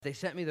They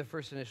sent me the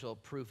first initial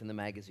proof in the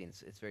magazine.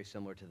 It's very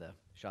similar to the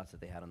shots that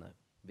they had on the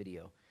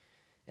video.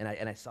 And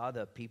I saw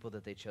the people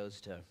that they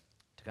chose to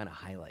kind of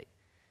highlight.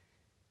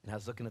 And I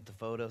was looking at the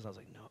photos, and I was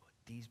like, no,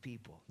 these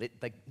people.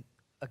 Like,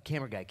 a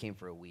camera guy came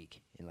for a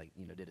week and,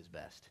 did his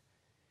best.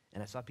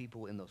 And I saw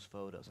people in those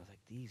photos. I was like,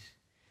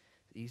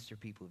 these are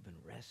people who've been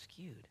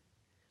rescued.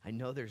 I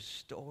know their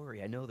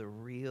story. I know the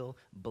real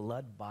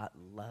blood-bought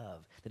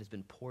love that has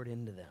been poured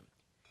into them.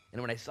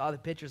 And when I saw the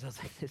pictures, I was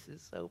like, this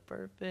is so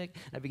perfect.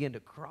 I began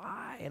to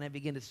cry, and I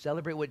began to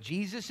celebrate what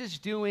Jesus is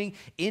doing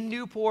in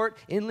Newport,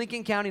 in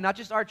Lincoln County, not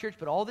just our church,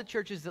 but all the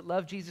churches that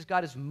love Jesus.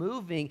 God is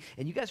moving,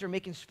 and you guys are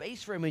making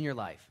space for him in your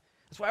life.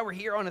 That's why we're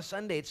here on a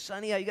Sunday. It's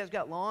sunny out. You guys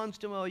got lawns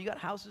to mow. You got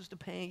houses to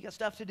paint. You got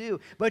stuff to do.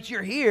 But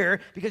you're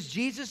here because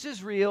Jesus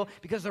is real,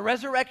 because the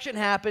resurrection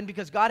happened,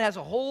 because God has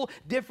a whole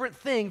different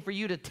thing for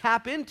you to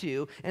tap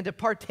into and to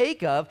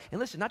partake of. And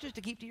listen, not just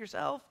to keep to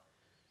yourself.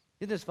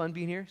 Isn't this fun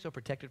being here? So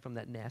protected from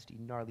that nasty,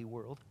 gnarly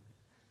world.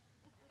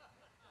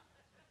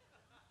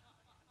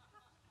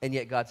 And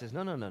yet God says,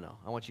 no.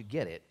 I want you to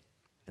get it,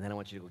 and then I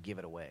want you to go give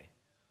it away.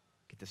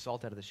 Get the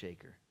salt out of the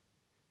shaker.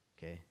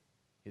 Okay?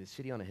 You're the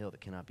city on a hill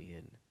that cannot be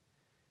hidden.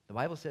 The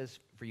Bible says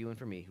for you and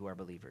for me who are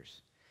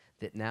believers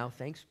that now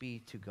thanks be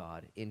to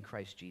God in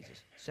Christ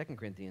Jesus, 2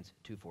 Corinthians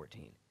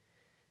 2:14,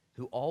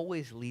 who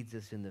always leads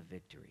us in the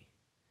victory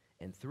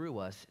and through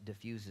us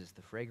diffuses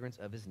the fragrance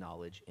of his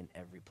knowledge in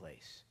every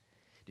place.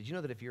 Did you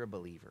know that if you're a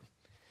believer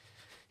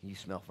and you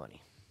smell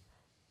funny,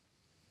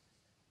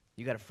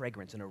 you got a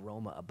fragrance, an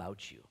aroma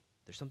about you?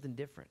 There's something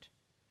different.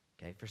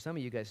 Okay? For some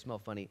of you guys smell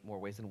funny more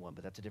ways than one,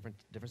 but that's a different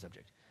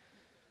subject,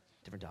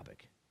 different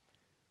topic.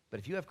 But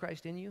if you have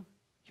Christ in you,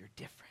 you're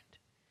different.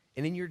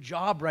 And in your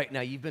job right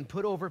now, you've been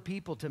put over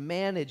people to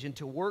manage and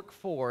to work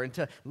for and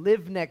to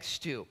live next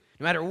to.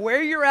 No matter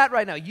where you're at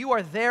right now, you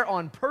are there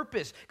on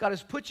purpose. God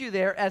has put you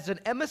there as an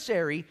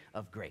emissary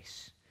of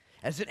grace,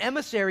 as an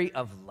emissary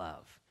of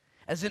love,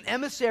 as an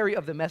emissary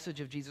of the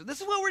message of Jesus.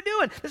 This is what we're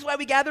doing. This is why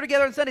we gather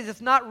together on Sundays.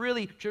 It's not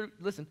really,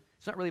 listen,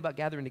 it's not really about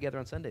gathering together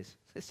on Sundays.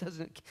 This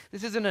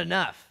isn't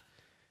enough.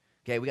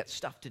 Okay, we got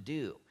stuff to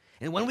do.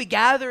 And when we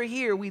gather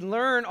here, we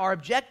learn our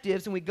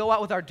objectives and we go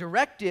out with our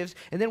directives,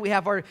 and then we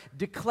have our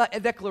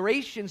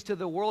declarations to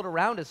the world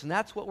around us. And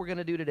that's what we're going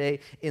to do today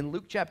in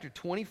Luke chapter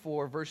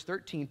 24, verse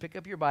 13. Pick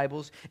up your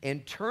Bibles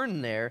and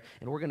turn there,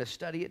 and we're going to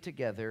study it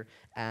together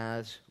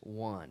as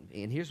one.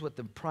 And here's what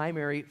the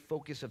primary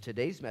focus of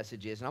today's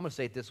message is. And I'm going to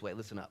say it this way.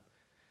 Listen up.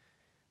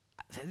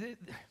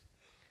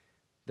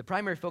 The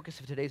primary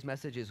focus of today's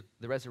message is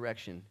the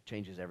resurrection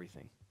changes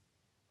everything.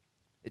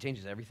 It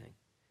changes everything.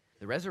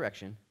 The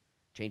resurrection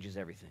changes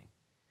everything.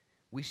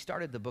 We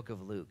started the book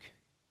of Luke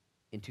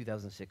in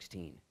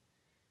 2016,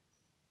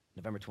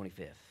 November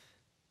 25th,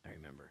 I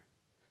remember.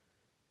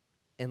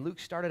 And Luke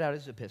started out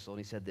his epistle, and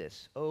he said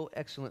this, "O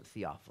excellent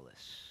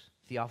Theophilus."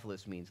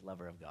 Theophilus means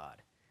lover of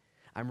God.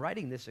 "I'm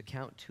writing this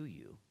account to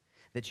you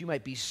that you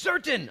might be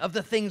certain of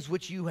the things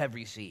which you have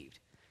received."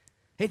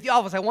 Hey,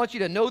 Theophilus, I want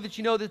you to know that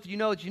you know that you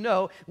know that you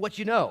know what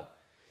you know.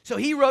 So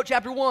he wrote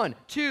chapter 1,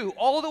 2,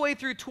 all the way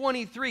through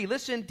 23.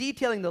 Listen,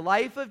 detailing the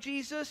life of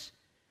Jesus,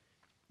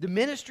 the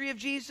ministry of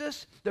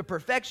Jesus, the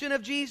perfection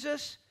of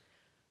Jesus,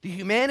 the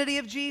humanity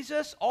of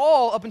Jesus,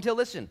 all up until,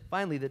 listen,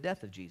 finally the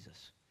death of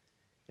Jesus.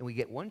 And we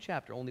get one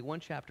chapter, only one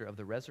chapter of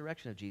the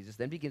resurrection of Jesus.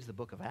 Then begins the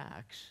book of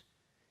Acts.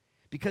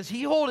 Because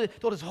he told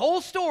his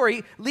whole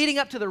story leading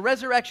up to the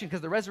resurrection,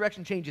 because the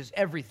resurrection changes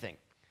everything.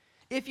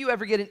 If you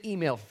ever get an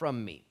email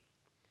from me,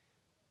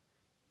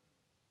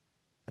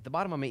 at the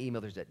bottom of my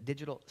email there's a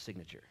digital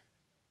signature.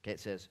 Okay, it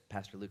says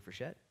Pastor Luke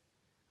Frechette.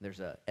 There's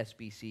a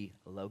SBC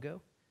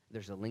logo.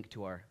 There's a link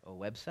to our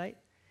website.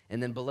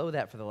 And then below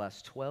that, for the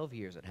last 12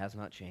 years, it has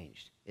not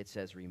changed. It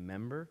says,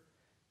 remember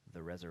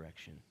the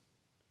resurrection.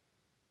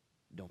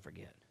 Don't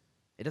forget.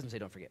 It doesn't say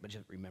don't forget, but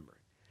just remember.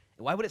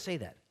 And why would it say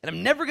that? And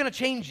I'm never going to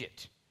change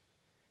it.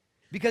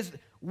 Because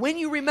when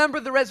you remember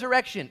the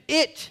resurrection,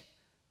 it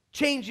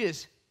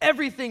changes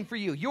everything for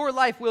you. Your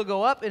life will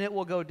go up and it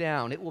will go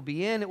down. It will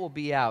be in, it will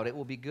be out. It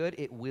will be good,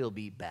 it will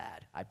be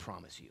bad. I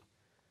promise you.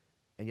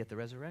 And yet the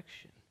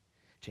resurrection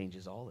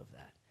changes all of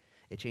that.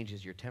 It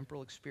changes your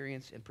temporal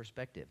experience and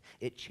perspective.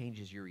 It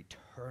changes your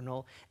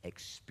eternal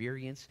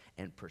experience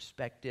and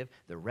perspective.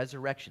 The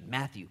resurrection,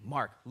 Matthew,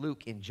 Mark,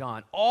 Luke, and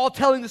John, all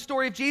telling the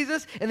story of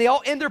Jesus, and they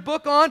all end their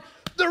book on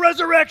the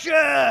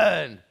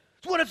resurrection.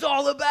 It's what it's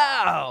all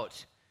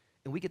about.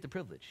 And we get the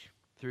privilege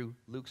through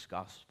Luke's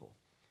gospel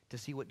to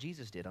see what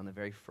Jesus did on the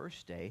very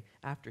first day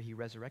after he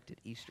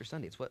resurrected, Easter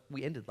Sunday. It's what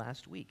we ended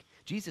last week.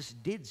 Jesus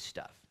did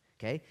stuff.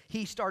 Okay?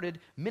 He started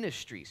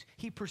ministries.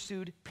 He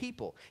pursued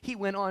people. He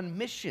went on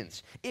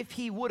missions. If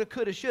he woulda,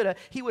 coulda, shoulda,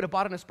 he would have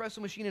bought an espresso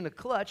machine and a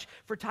clutch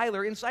for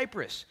Tyler in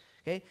Cyprus.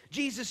 Okay?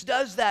 Jesus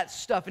does that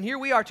stuff, and here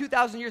we are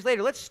 2,000 years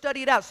later. Let's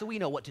study it out so we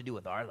know what to do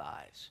with our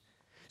lives.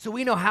 So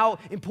we know how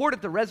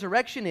important the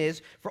resurrection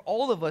is for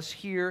all of us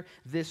here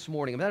this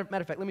morning. Matter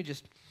of fact, let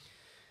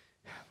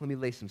me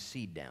lay some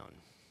seed down.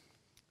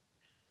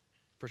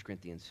 1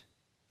 Corinthians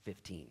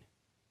 15.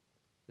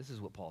 This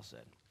is what Paul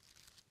said.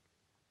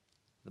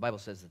 The Bible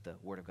says that the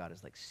Word of God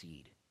is like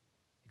seed.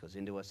 It goes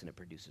into us and it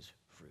produces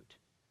fruit.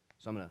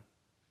 So I'm going to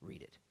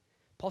read it.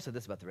 Paul said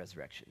this about the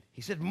resurrection.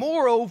 He said,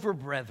 "Moreover,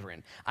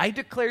 brethren, I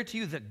declare to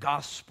you the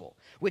gospel,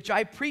 which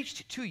I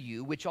preached to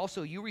you, which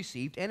also you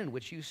received, and in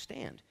which you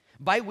stand,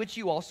 by which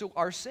you also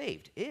are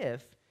saved,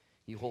 if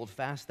you hold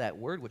fast that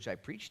word which I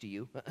preached to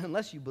you,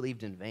 unless you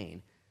believed in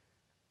vain,"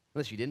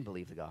 unless you didn't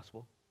believe the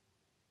gospel.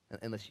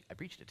 Unless I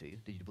preached it to you.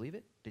 Did you believe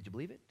it? Did you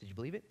believe it? Did you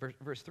believe it?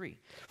 Verse 3.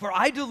 "For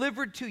I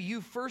delivered to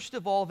you first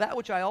of all that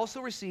which I also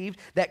received,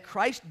 that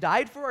Christ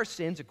died for our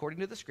sins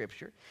according to the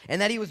Scripture,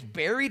 and that he was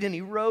buried and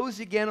he rose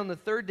again on the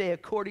third day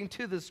according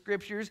to the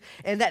Scriptures,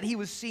 and that he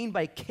was seen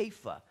by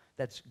Kepha."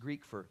 That's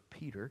Greek for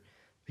Peter.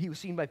 He was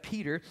seen by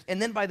Peter,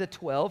 and then by the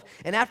 12,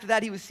 and after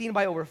that he was seen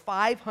by over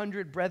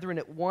 500 brethren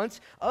at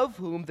once, of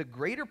whom the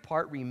greater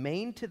part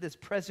remain to this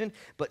present,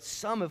 but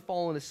some have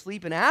fallen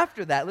asleep. And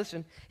after that,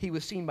 listen, he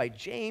was seen by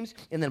James,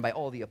 and then by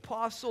all the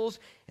apostles,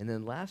 and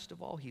then last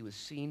of all, he was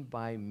seen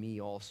by me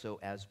also,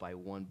 as by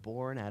one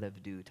born out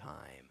of due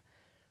time.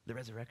 The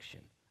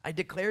resurrection. "I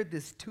declared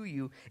this to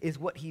you," is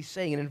what he's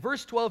saying. And in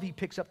verse 12, he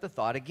picks up the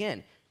thought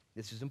again.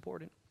 This is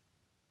important.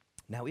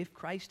 "Now, if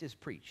Christ is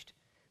preached,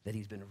 that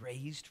he's been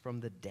raised from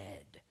the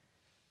dead,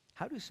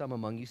 how do some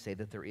among you say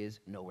that there is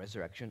no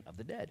resurrection of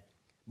the dead?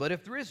 But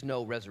if there is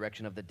no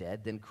resurrection of the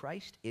dead, then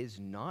Christ is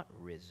not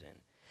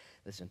risen."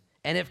 Listen,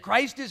 "And if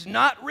Christ is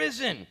not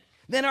risen,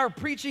 then our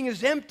preaching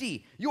is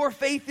empty. Your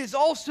faith is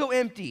also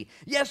empty.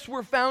 Yes,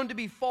 we're found to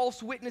be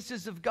false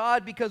witnesses of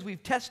God, because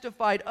we've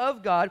testified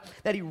of God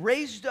that he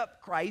raised up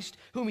Christ,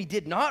 whom he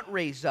did not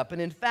raise up.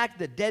 And in fact,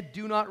 the dead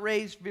do not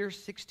raise."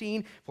 Verse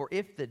 16, "For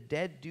if the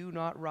dead do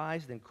not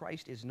rise, then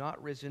Christ is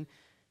not risen.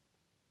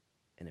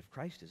 And if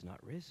Christ is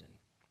not risen,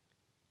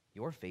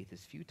 your faith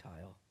is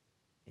futile,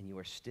 and you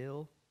are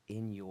still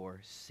in your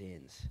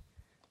sins."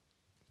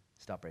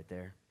 Stop right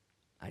there.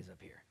 Eyes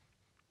up here.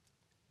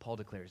 Paul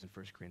declares in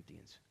 1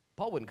 Corinthians.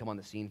 Paul wouldn't come on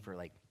the scene for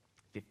like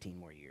 15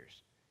 more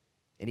years.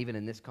 And even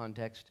in this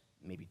context,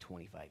 maybe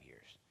 25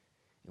 years.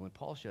 And when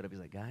Paul showed up, he's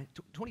like, "Guys,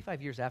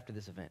 25 years after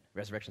this event,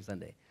 Resurrection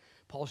Sunday,"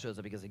 Paul shows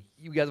up because, like,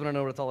 "You guys want to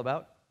know what it's all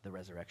about? The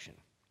resurrection.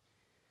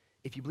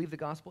 If you believe the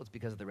gospel, it's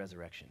because of the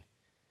resurrection.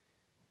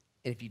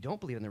 And if you don't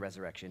believe in the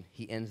resurrection,"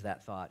 he ends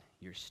that thought,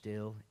 "you're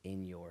still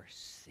in your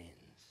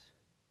sins."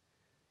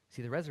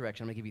 See, the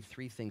resurrection, I'm going to give you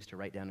 3 things to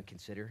write down and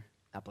consider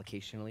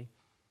applicationally.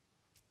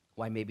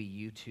 Why maybe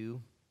you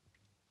too,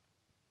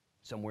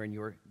 somewhere in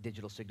your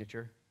digital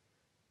signature,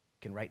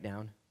 can write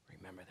down,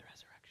 remember the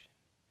resurrection.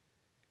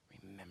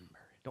 Remember.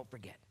 Don't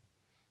forget.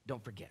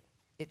 Don't forget.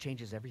 It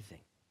changes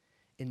everything.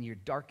 In your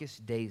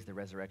darkest days, the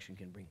resurrection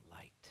can bring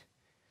light.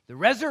 The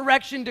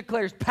resurrection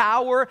declares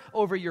power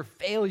over your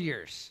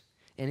failures.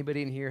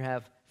 Anybody in here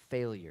have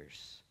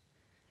failures?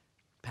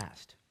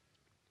 Past.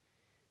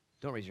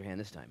 Don't raise your hand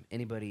this time.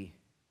 Anybody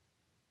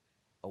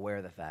aware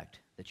of the fact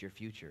that your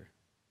future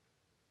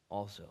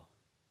also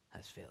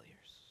has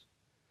failures?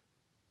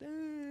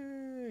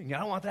 Dang, I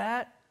don't want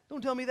that.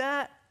 Don't tell me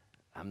that.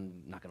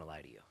 I'm not going to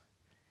lie to you.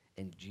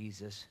 And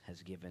Jesus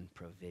has given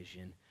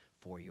provision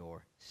for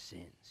your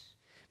sins.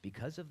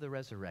 Because of the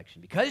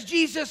resurrection, because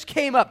Jesus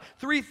came up,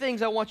 3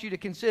 things I want you to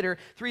consider,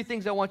 3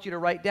 things I want you to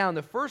write down.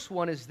 The first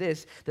one is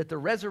this, that the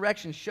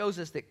resurrection shows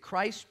us that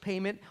Christ's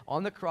payment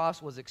on the cross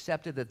was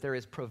accepted, that there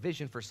is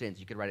provision for sins.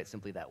 You could write it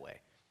simply that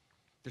way.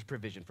 There's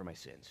provision for my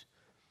sins.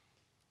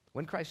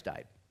 When Christ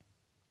died,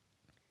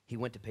 he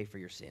went to pay for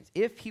your sins.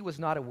 If he was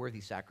not a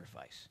worthy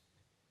sacrifice,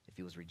 if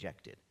he was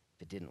rejected,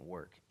 if it didn't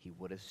work, he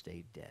would have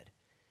stayed dead.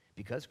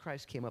 Because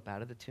Christ came up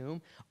out of the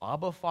tomb,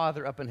 Abba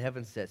Father up in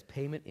heaven says,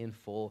 payment in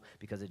full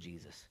because of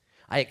Jesus.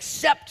 I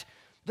accept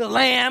the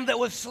lamb that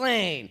was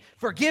slain.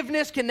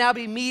 Forgiveness can now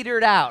be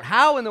metered out.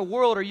 How in the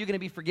world are you going to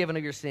be forgiven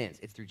of your sins?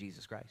 It's through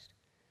Jesus Christ.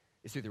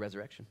 It's through the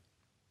resurrection.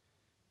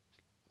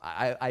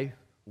 I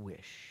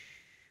wish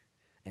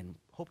and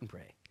hope and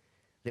pray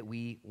that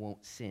we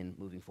won't sin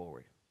moving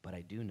forward, but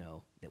I do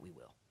know that we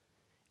will.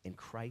 And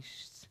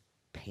Christ's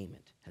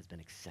payment has been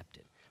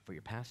accepted for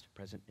your past,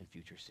 present, and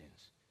future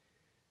sins.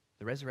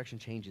 The resurrection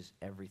changes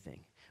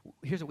everything.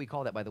 Here's what we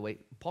call that, by the way.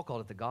 Paul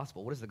called it the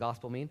gospel. What does the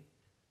gospel mean?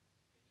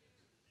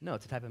 No,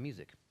 it's a type of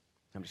music.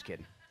 I'm just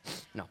kidding.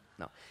 No.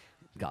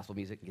 Gospel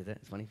music, get that?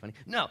 It's funny.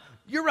 No,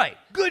 you're right.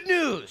 Good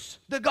news.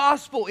 The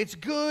gospel, it's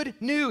good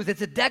news.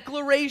 It's a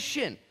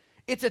declaration.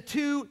 It's a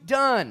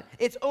done.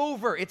 It's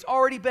over. It's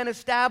already been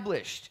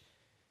established.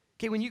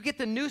 Okay, when you get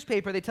the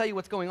newspaper, they tell you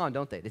what's going on,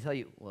 don't they? They tell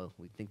you, well,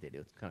 we think they do.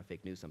 It's kind of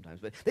fake news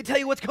sometimes, but they tell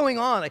you what's going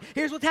on. Like,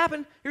 here's what's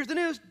happened. Here's the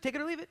news. Take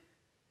it or leave it.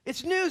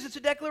 It's news. It's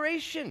a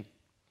declaration.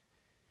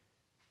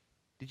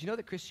 Did you know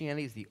that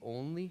Christianity is the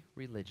only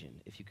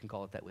religion, if you can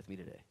call it that with me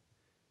today,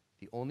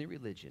 the only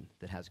religion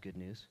that has good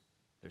news?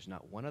 There's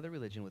not one other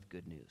religion with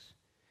good news.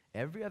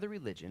 Every other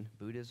religion,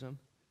 Buddhism,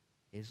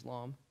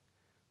 Islam,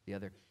 the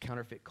other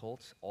counterfeit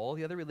cults, all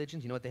the other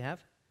religions, you know what they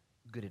have?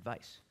 Good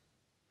advice.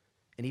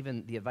 And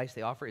even the advice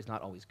they offer is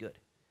not always good.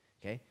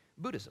 Okay?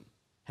 Buddhism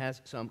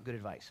has some good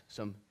advice,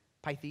 some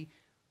pithy,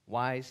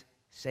 wise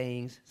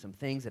sayings, some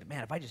things that,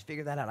 man, if I just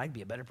figured that out, I'd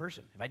be a better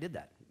person if I did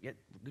that. Yeah,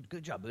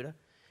 good job, Buddha.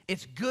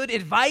 It's good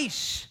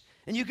advice.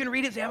 And you can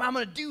read it and say, I'm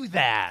going to do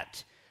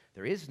that.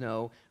 There is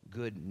no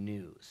good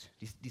news.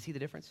 Do you see the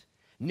difference?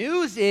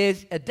 News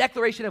is a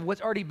declaration of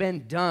what's already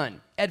been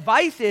done.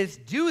 Advice is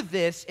do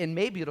this and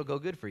maybe it'll go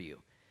good for you.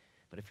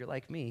 But if you're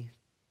like me,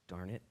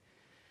 darn it,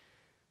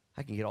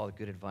 I can get all the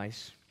good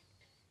advice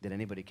that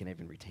anybody can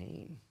even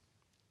retain.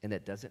 And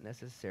that doesn't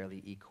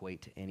necessarily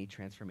equate to any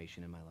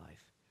transformation in my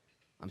life.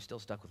 I'm still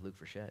stuck with Luke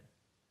Frechette.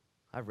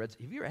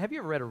 Have you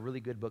ever read a really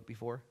good book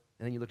before?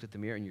 And then you looked at the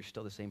mirror and you're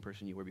still the same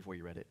person you were before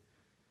you read it?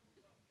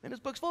 And this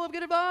book's full of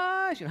good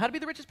advice. How to be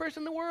the richest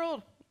person in the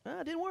world.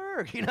 It didn't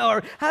work.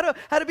 Or how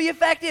to be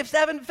effective.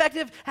 7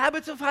 effective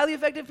habits of highly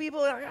effective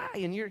people.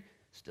 And you're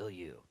still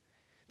you.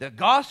 The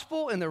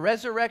gospel and the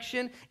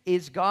resurrection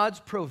is God's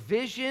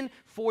provision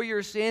for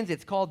your sins.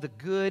 It's called the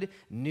good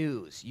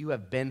news. You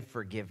have been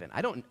forgiven.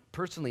 I don't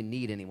personally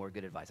need any more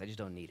good advice. I just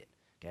don't need it,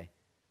 okay?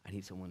 I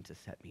need someone to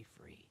set me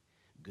free.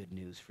 Good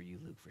news for you,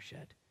 Luke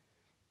Frechette,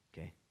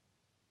 okay?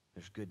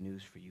 There's good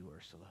news for you,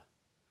 Ursula.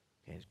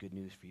 Okay, there's good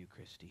news for you,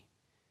 Christy.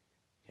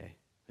 Okay,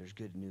 there's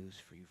good news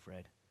for you,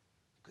 Fred.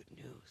 Good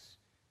news.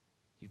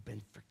 You've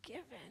been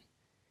forgiven.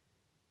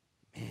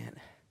 Man,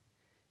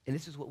 and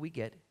this is what we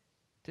get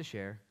to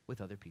share with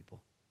other people.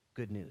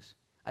 Good news.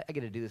 I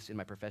get to do this in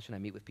my profession. I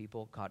meet with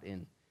people caught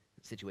in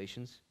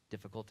situations,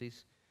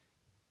 difficulties,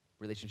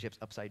 relationships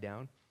upside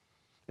down.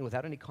 And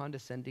without any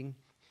condescending,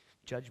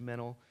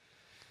 judgmental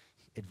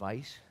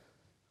advice,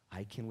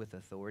 I can, with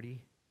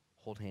authority,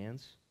 hold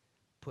hands,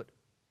 put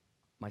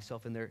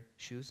myself in their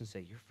shoes and say,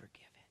 you're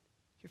forgiven.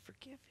 You're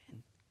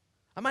forgiven.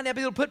 I might not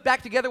be able to put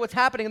back together what's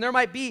happening, and there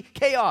might be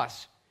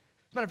chaos.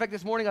 As a matter of fact,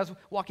 this morning I was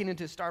walking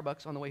into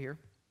Starbucks on the way here.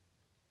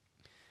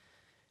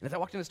 And as I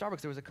walked into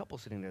Starbucks, there was a couple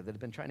sitting there that had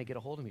been trying to get a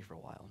hold of me for a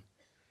while.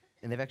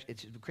 And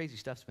it's crazy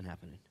stuff's been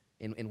happening.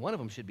 And one of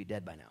them should be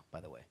dead by now,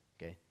 by the way,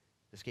 okay?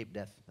 Escaped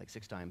death like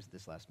 6 times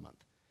this last month.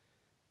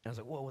 And I was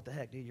like, whoa, what the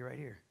heck, dude, you're right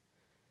here.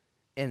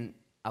 And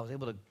I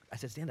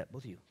said, stand up,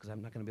 both of you, because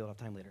I'm not going to be able to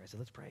have time later. I said,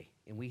 let's pray.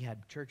 And we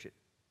had church at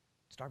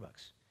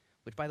Starbucks,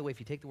 which, by the way, if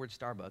you take the word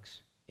Starbucks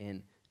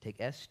and take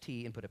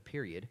ST and put a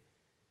period,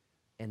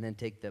 and then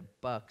take the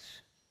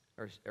bucks,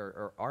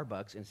 or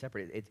Arbucks, and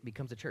separate it, it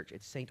becomes a church.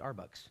 It's St.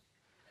 Arbucks.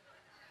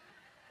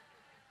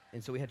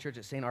 And so we had church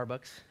at St.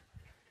 Arbucks.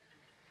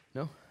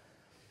 No?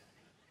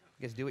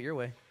 You guys do it your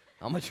way.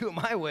 I'm going to do it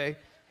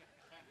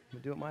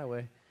my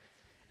way.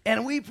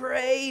 And we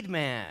prayed,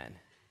 man.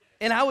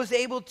 And I was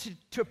able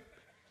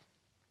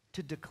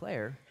to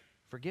declare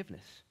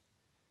forgiveness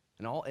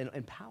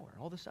and power,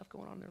 all the stuff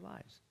going on in their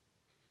lives.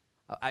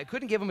 I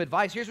couldn't give them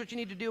advice. Here's what you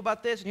need to do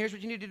about this, and here's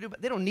what you need to do.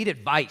 They don't need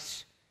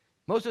advice.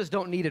 Most of us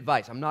don't need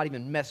advice. I'm not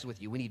even messing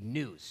with you. We need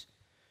news.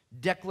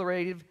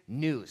 Declarative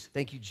news.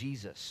 Thank you,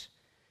 Jesus.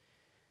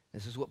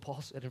 This is what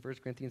Paul said in 1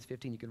 Corinthians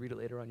 15. You can read it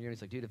later on.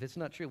 He's like, dude, if it's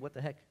not true, what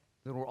the heck?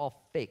 Then we're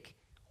all fake.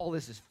 All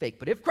this is fake.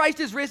 But if Christ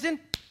is risen,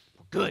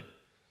 we're good.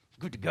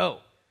 We're good to go.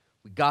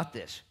 We got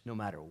this, no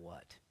matter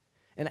what.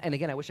 And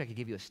again, I wish I could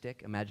give you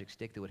a magic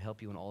stick that would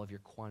help you in all of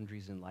your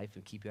quandaries in life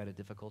and keep you out of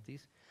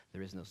difficulties.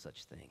 There is no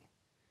such thing.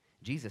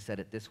 Jesus said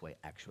it this way,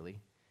 actually.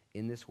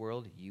 In this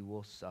world, you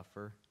will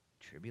suffer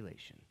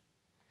tribulation.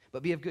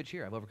 But be of good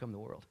cheer. I've overcome the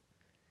world.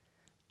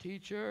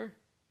 Teacher,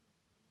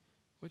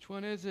 which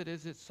one is it?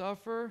 Is it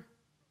suffer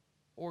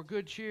or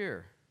good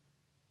cheer?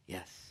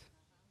 Yes.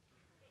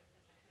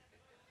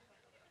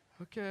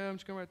 Okay, I'm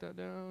just going to write that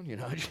down.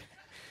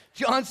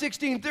 John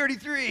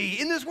 16:33.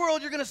 In this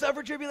world, you're going to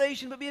suffer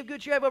tribulation, but be of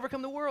good cheer. I've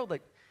overcome the world.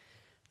 Like,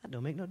 that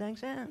don't make no dang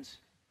sense.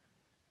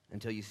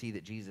 Until you see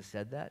that Jesus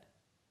said that.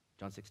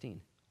 John 16,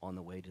 on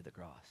the way to the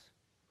cross.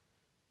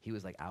 He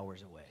was like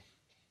hours away.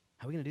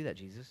 How are we going to do that,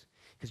 Jesus?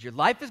 Because your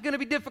life is going to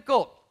be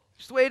difficult.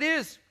 Just the way it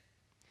is.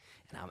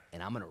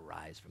 And I'm going to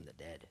rise from the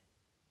dead,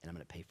 and I'm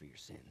going to pay for your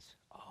sins.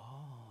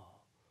 Oh,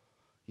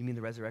 you mean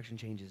the resurrection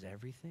changes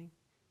everything?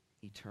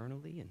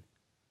 Eternally and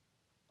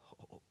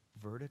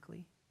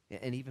vertically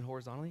and even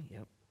horizontally?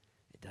 Yep,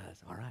 it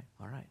does. All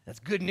right. That's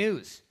good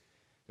news.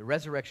 The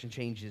resurrection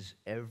changes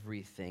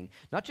everything.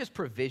 Not just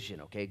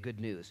provision, okay, good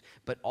news,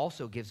 but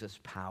also gives us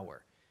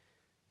power.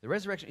 The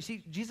resurrection, you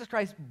see, Jesus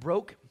Christ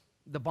broke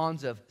the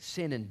bonds of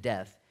sin and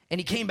death, and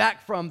he came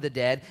back from the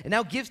dead and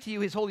now gives to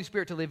you his Holy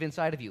Spirit to live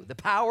inside of you. The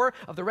power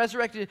of the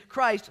resurrected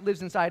Christ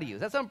lives inside of you.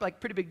 Does that sound like a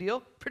pretty big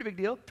deal? Pretty big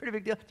deal? Pretty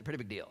big deal? It's a pretty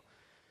big deal.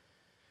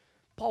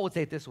 Paul would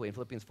say it this way in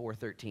Philippians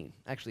 4:13.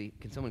 Actually,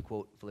 can someone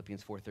quote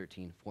Philippians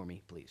 4:13 for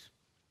me, please?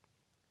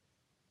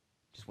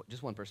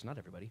 Just one person, not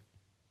everybody.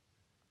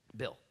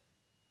 Bill.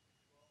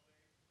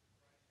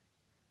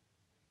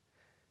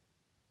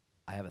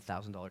 I have a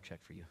 $1,000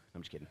 check for you.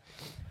 I'm just kidding.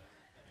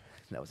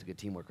 That was a good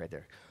teamwork right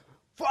there.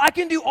 For I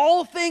can do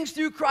all things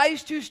through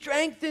Christ who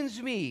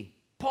strengthens me.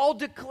 Paul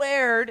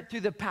declared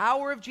through the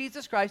power of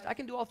Jesus Christ, I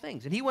can do all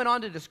things. And he went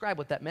on to describe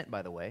what that meant,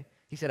 by the way.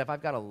 He said, if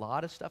I've got a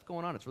lot of stuff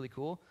going on, it's really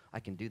cool, I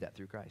can do that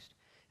through Christ.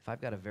 If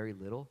I've got a very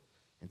little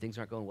and things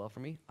aren't going well for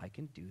me, I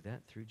can do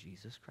that through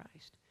Jesus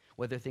Christ.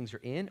 whether things are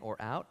in or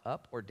out,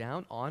 up or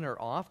down, on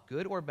or off,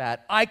 good or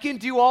bad. I can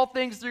do all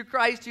things through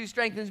Christ who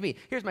strengthens me.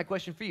 Here's my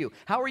question for you.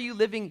 How are you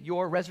living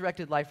your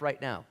resurrected life right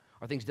now?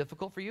 Are things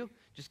difficult for you?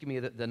 Just give me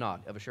the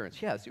nod of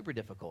assurance. Yeah, super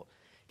difficult.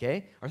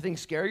 Okay? Are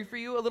things scary for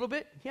you a little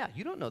bit? Yeah,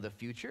 you don't know the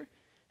future.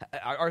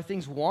 Are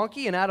things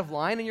wonky and out of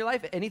line in your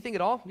life? Anything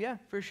at all? Yeah,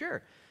 for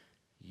sure.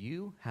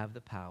 You have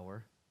the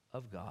power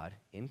of God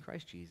in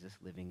Christ Jesus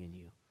living in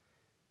you.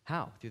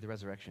 How? Through the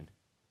resurrection.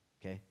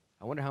 Okay?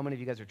 I wonder how many of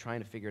you guys are trying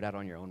to figure it out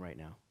on your own right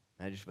now.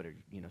 I just better,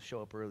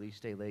 show up early,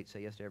 stay late,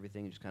 say yes to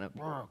everything, and just kind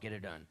of get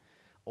it done.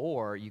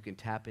 Or you can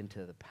tap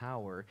into the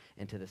power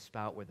and to the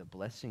spout where the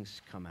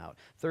blessings come out.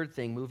 Third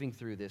thing, moving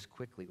through this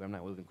quickly. I'm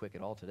not moving quick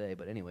at all today,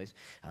 but anyways.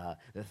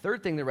 The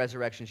third thing the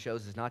resurrection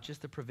shows is not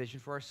just the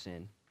provision for our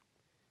sin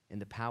and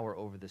the power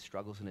over the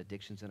struggles and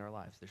addictions in our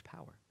lives. There's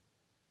power.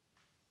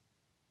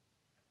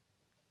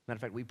 Matter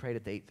of fact, we prayed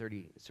at the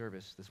 8:30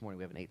 service this morning.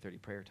 We have an 8:30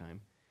 prayer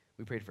time.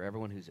 We prayed for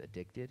everyone who's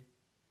addicted,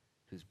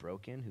 who's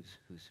broken,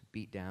 who's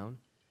beat down,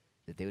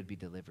 that they would be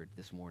delivered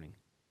this morning.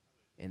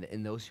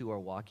 And those who are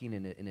walking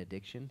in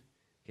addiction,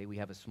 okay, we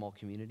have a small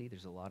community.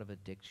 There's a lot of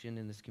addiction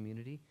in this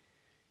community.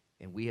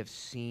 And we have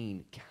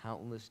seen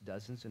countless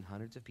dozens and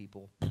hundreds of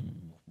people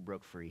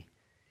broke free,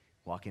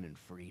 walking in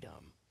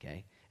freedom,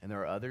 okay? And there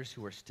are others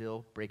who are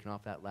still breaking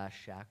off that last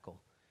shackle.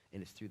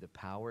 And it's through the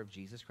power of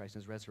Jesus Christ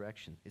and his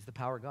resurrection. It's the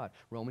power of God.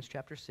 Romans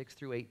chapter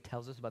 6-8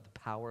 tells us about the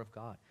power of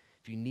God.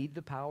 If you need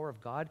the power of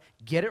God,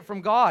 get it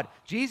from God.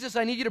 Jesus,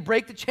 I need you to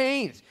break the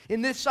chains.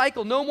 In this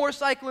cycle, no more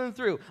cycling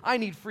through. I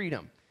need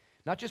freedom.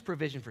 Not just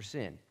provision for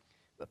sin,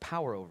 but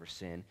power over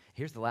sin.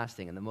 Here's the last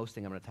thing, and the most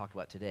thing I'm going to talk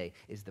about today,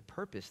 is the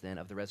purpose then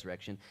of the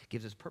resurrection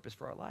gives us purpose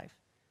for our life.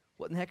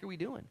 What in the heck are we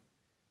doing?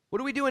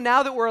 What are we doing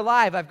now that we're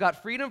alive? I've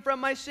got freedom from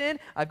my sin.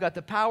 I've got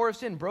the power of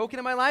sin broken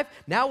in my life.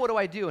 Now what do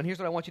I do? And here's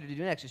what I want you to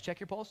do next. Just check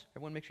your pulse.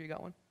 Everyone make sure you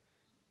got one.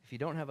 If you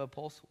don't have a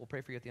pulse, we'll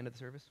pray for you at the end of the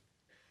service.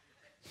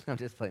 I'm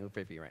just playing. We'll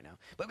pray for you right now.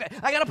 But okay,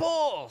 I got a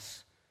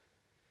pulse.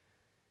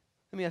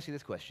 Let me ask you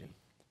this question.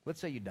 Let's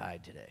say you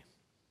died today.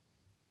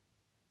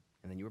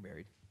 And then you were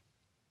buried.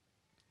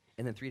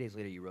 And then 3 days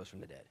later, you rose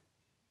from the dead.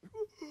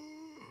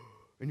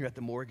 And you're at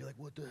the morgue. You're like,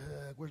 what the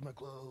heck? Where's my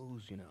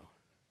clothes? It's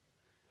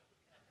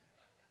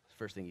the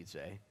first thing you'd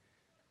say.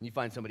 And you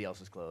find somebody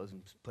else's clothes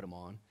and put them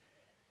on.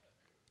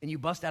 And you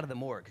bust out of the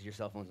morgue because your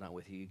cell phone's not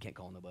with you. You can't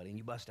call nobody. And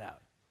you bust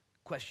out.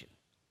 Question.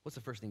 What's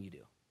the first thing you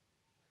do?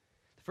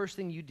 The first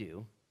thing you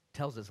do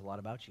tells us a lot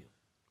about you.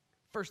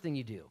 First thing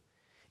you do.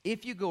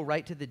 If you go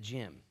right to the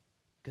gym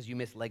because you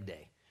missed leg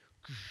day,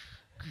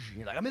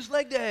 you're like, I missed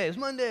leg day. It's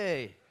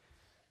Monday.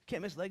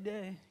 Can't miss leg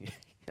day.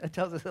 That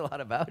tells us a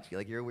lot about you.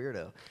 Like, you're a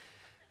weirdo.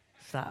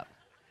 Stop.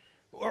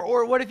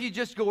 Or what if you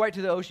just go right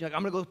to the ocean? Like,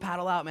 I'm going to go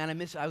paddle out, man.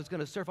 I was going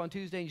to surf on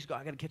Tuesday, and you just go,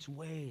 I got to catch some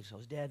waves. I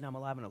was dead, and I'm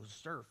alive, and I was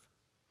surf.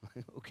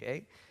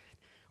 Okay.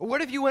 Or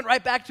what if you went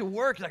right back to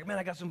work? You're like, man,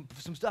 I got some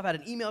stuff. I had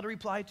an email to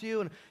reply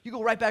to, and you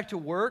go right back to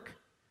work.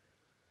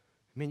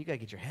 Man, you got to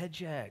get your head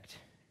checked.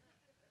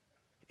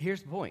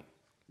 Here's the point.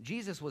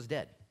 Jesus was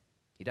dead.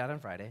 He died on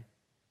Friday.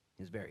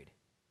 He was buried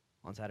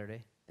on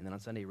Saturday, and then on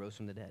Sunday he rose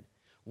from the dead.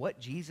 What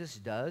Jesus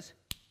does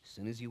as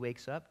soon as he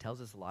wakes up tells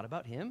us a lot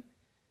about him,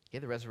 okay,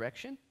 the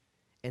resurrection,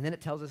 and then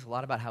it tells us a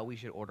lot about how we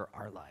should order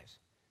our lives.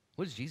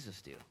 What does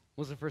Jesus do?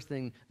 What's the first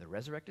thing the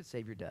resurrected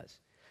Savior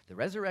does? The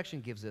resurrection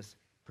gives us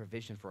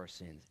provision for our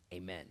sins.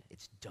 Amen.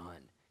 It's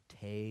done.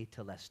 Te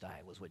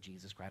telestai was what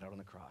Jesus cried out on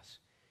the cross.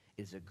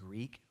 It is a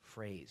Greek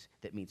phrase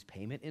that means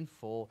payment in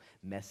full,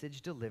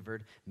 message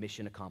delivered,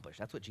 mission accomplished.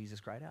 That's what Jesus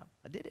cried out.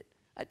 I did it.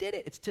 I did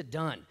it. It's to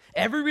done.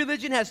 Every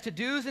religion has to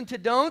do's and to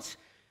don'ts.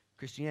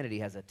 Christianity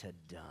has a to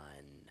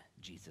done.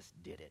 Jesus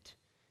did it.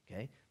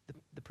 Okay?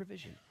 The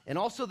provision. And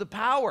also the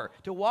power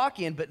to walk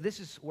in, but this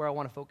is where I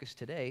want to focus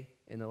today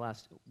in the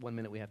last 1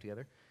 minute we have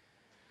together.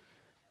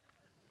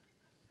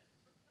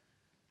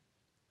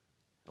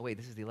 Oh, wait,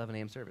 this is the 11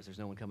 a.m. service. There's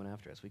no one coming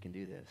after us. We can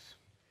do this.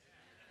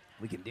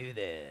 We can do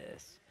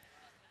this.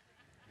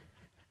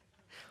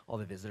 All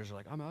the visitors are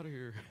like, I'm out of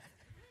here.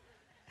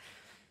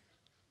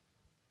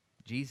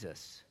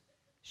 Jesus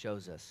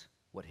shows us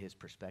what his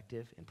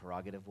perspective and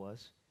prerogative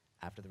was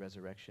after the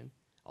resurrection.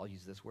 I'll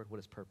use this word, what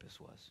his purpose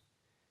was.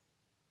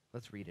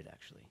 Let's read it,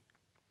 actually.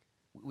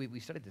 We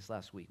studied this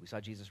last week. We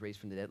saw Jesus raised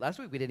from the dead. Last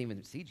week, we didn't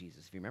even see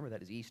Jesus. If you remember,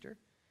 that is Easter.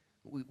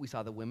 We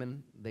saw the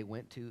women, they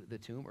went to the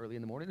tomb early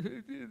in the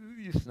morning.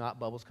 Snot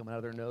bubbles coming out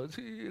of their nose.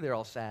 They're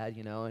all sad,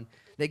 and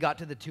they got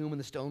to the tomb and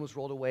the stone was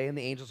rolled away and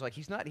the angels are like,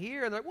 he's not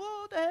here. And they're like,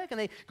 what the heck? And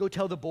they go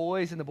tell the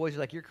boys and the boys are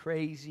like, you're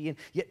crazy. And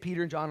yet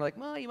Peter and John are like,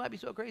 well, you might be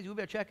so crazy. We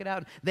better check it out.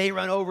 And they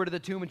run over to the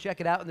tomb and check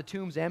it out and the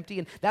tomb's empty.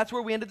 And that's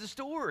where we ended the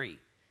story.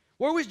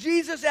 Where was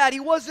Jesus at? He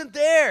wasn't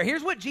there.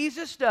 Here's what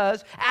Jesus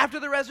does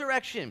after the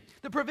resurrection.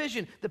 The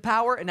provision, the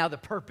power, and now the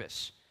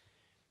purpose.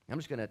 I'm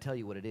just going to tell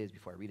you what it is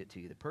before I read it to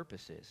you. The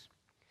purpose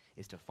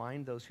is to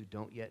find those who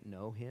don't yet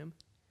know him,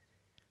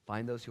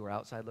 find those who are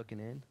outside looking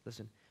in.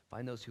 Listen,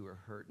 find those who are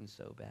hurting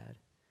so bad.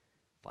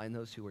 Find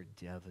those who are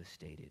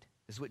devastated.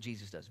 This is what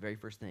Jesus does. Very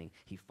first thing.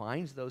 He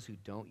finds those who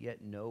don't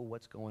yet know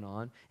what's going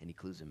on, and he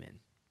clues them in.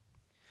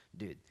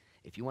 Dude,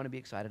 If you want to be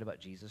excited about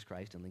Jesus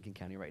Christ in Lincoln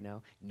County right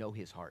now, know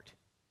his heart.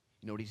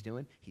 You know what he's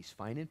doing? He's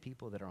finding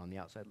people that are on the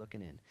outside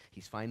looking in.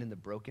 He's finding the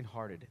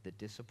brokenhearted, the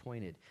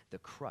disappointed, the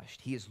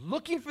crushed. He is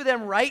looking for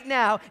them right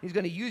now. He's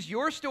going to use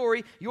your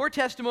story, your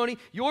testimony,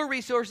 your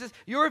resources,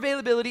 your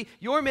availability,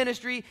 your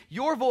ministry,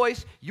 your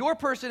voice, your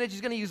personage. He's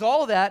going to use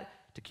all of that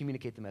to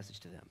communicate the message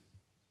to them.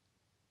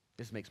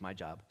 This makes my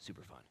job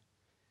super fun.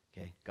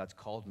 Okay? God's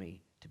called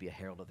me to be a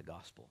herald of the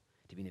gospel,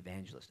 to be an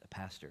evangelist, a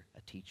pastor,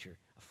 a teacher,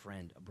 a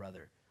friend, a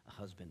brother, a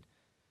husband,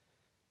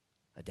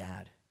 a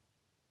dad,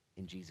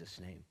 in Jesus'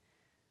 name.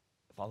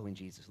 Following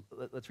Jesus.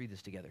 Let's read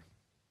this together.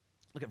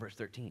 Look at verse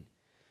 13.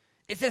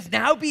 It says,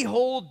 now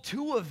behold,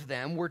 two of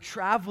them were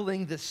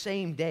traveling the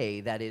same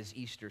day, that is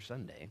Easter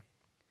Sunday,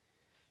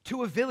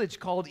 to a village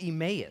called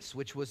Emmaus,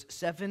 which was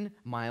 7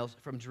 miles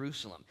from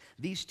Jerusalem.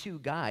 These two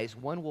guys,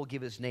 one will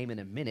give his name in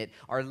a minute,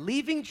 are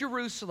leaving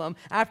Jerusalem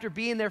after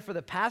being there for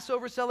the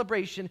Passover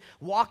celebration,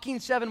 walking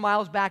 7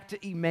 miles back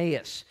to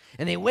Emmaus.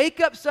 And they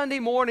wake up Sunday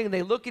morning and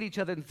they look at each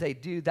other and say,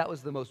 dude, that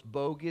was the most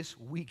bogus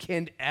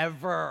weekend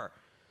ever.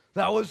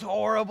 That was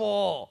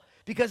horrible.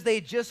 Because they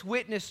had just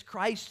witnessed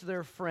Christ,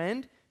 their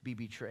friend, be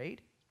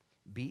betrayed,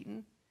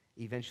 beaten,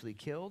 eventually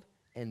killed,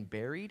 and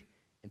buried,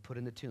 and put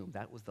in the tomb.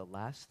 That was the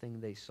last thing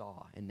they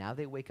saw. And now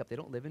they wake up. They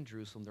don't live in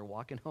Jerusalem. They're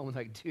walking home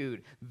like,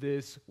 dude,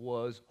 this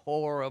was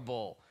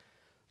horrible.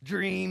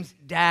 Dreams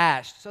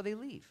dashed. So they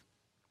leave.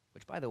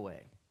 Which, by the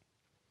way,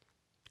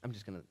 I'm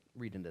just going to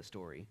read into the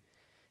story.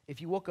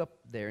 If you woke up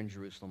there in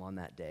Jerusalem on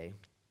that day,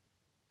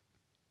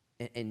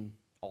 and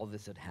all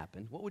this had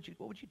happened, what would you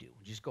do? Would you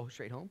just go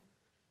straight home?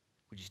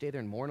 Would you stay there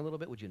and mourn a little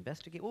bit? Would you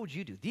investigate? What would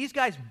you do? These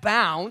guys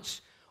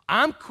bounce.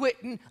 I'm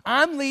quitting.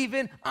 I'm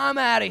leaving. I'm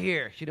out of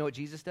here. You know what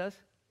Jesus does?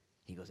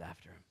 He goes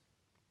after him.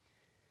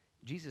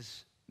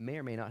 Jesus may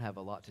or may not have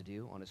a lot to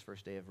do on his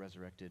first day of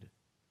resurrected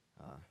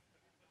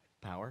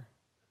power.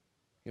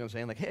 You know what I'm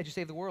saying? Like, hey, I just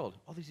saved the world.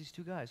 Oh, there's these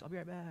two guys. I'll be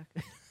right back.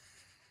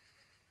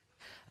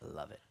 I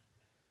love it.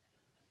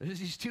 There's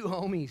these two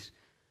homies.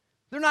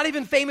 They're not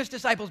even famous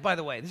disciples, by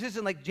the way. This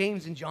isn't like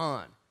James and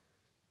John.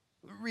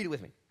 Read it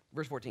with me.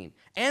 Verse 14.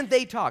 And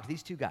they talked,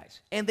 these two guys,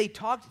 and they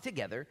talked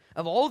together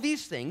of all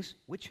these things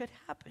which had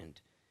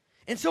happened.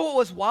 And so it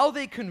was while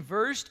they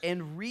conversed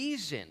and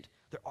reasoned,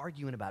 they're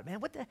arguing about, man,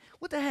 what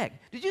the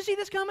heck? Did you see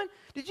this coming?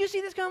 Did you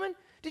see this coming?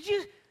 Did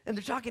you? And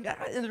they're talking,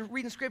 and they're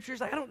reading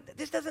scriptures, like,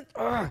 this doesn't,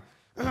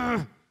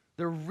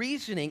 They're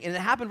reasoning, and it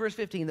happened, verse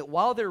 15, that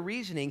while they're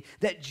reasoning,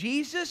 that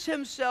Jesus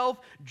himself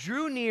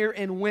drew near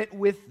and went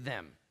with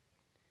them.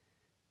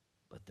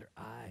 But their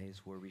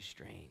eyes were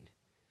restrained,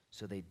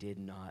 so they did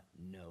not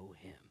know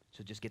him.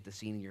 So just get the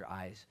scene in your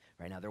eyes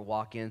right now. They're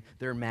walking,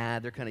 they're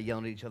mad, they're kind of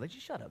yelling at each other. Like, you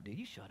shut up, dude,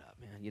 you shut up,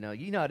 man. You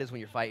know how it is when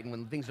you're fighting,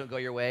 when things don't go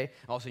your way,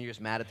 all of a sudden you're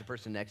just mad at the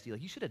person next to you.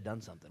 Like, you should have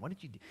done something. Why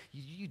didn't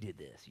you did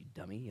this, you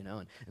dummy, you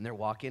know? And they're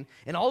walking,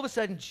 and all of a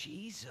sudden,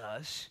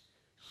 Jesus,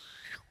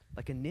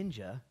 like a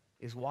ninja,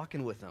 is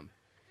walking with them.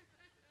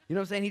 You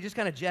know what I'm saying? He just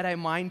kind of Jedi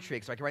mind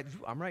tricks. Like,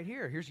 I'm right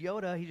here. Here's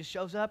Yoda. He just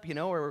shows up, you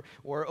know, or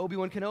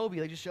Obi-Wan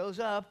Kenobi. He just shows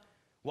up,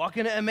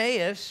 walking to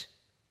Emmaus,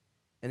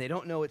 and they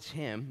don't know it's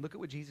him. Look at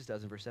what Jesus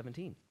does in verse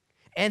 17.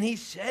 And he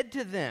said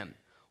to them,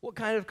 what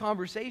kind of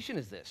conversation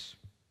is this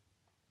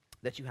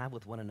that you have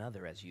with one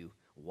another as you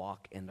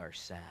walk and are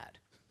sad?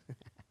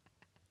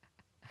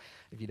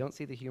 If you don't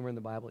see the humor in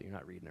the Bible, you're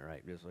not reading it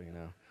right, just so you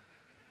know.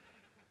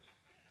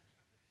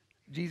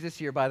 Jesus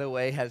here, by the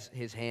way, has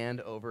his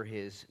hand over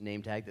his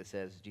name tag that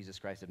says Jesus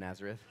Christ of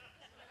Nazareth.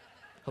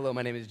 Hello,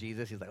 my name is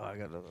Jesus. He's like, oh, it's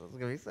going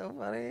to be so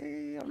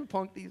funny. I'm going to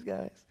punk these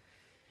guys.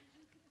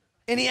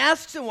 And he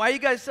asks them, why are you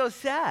guys so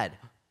sad?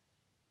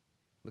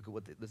 Look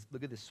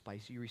at this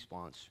spicy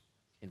response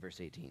in verse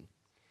 18.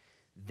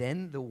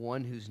 Then the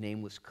one whose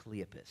name was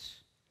Cleopas.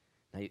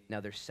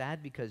 Now they're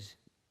sad because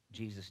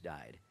Jesus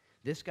died.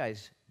 This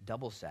guy's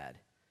double sad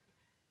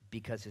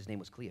because his name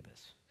was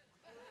Cleopas.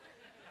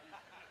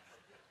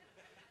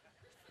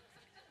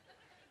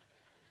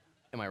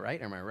 Am I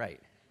right or am I right?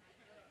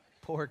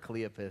 Poor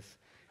Cleopas.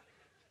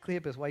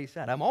 Cleopas, why are you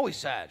sad? I'm always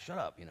sad. Shut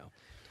up, you know.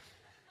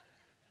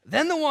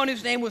 Then the one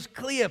whose name was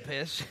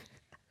Cleopas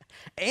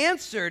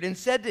answered and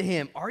said to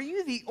him, are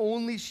you the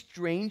only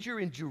stranger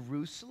in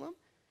Jerusalem?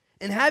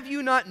 And have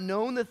you not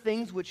known the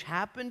things which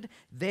happened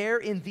there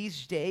in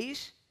these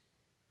days?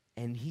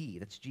 And he,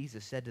 that's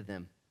Jesus, said to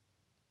them,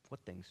 what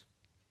things?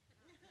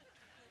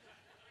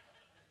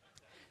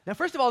 Now,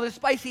 first of all, there's a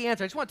spicy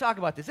answer. I just want to talk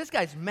about this. This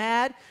guy's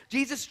mad.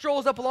 Jesus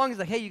strolls up along. He's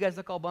like, hey, you guys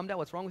look all bummed out.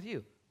 What's wrong with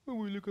you? Oh,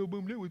 we look all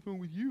bummed out. What's wrong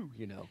with you?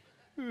 You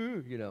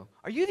know.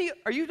 Are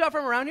you not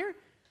from around here?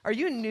 Are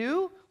you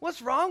new? What's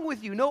wrong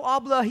with you? No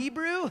habla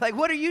Hebrew? Like,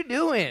 what are you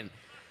doing?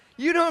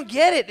 You don't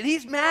get it. And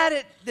he's mad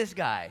at this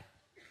guy.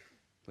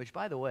 Which,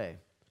 by the way,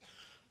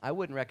 I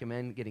wouldn't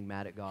recommend getting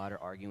mad at God or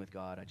arguing with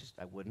God.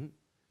 I wouldn't.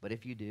 But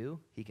if you do,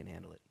 he can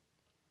handle it.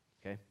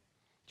 Okay?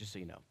 Just so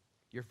you know.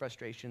 Your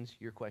frustrations,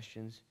 your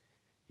questions,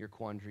 your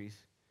quandaries.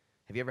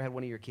 Have you ever had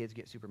one of your kids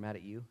get super mad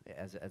at you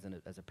as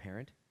a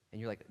parent? And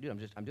you're like, dude,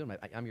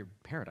 I'm your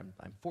parent.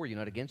 I'm for you,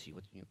 not against you.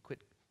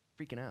 Quit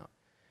freaking out.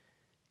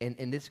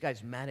 And this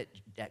guy's mad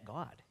at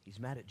God. He's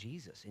mad at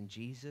Jesus, and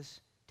Jesus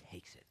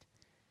takes it.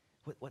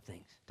 What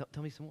things?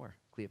 Tell me some more,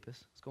 Cleopas.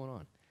 What's going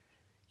on?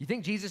 You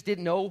think Jesus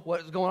didn't know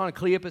what was going on in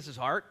Cleopas'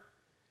 heart?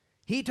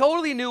 He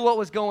totally knew what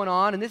was going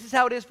on, and this is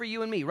how it is for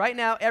you and me. Right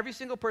now, every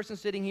single person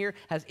sitting here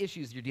has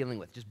issues you're dealing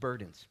with, just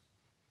burdens.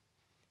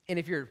 And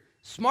if you're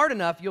smart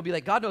enough, you'll be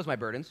like, God knows my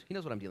burdens. He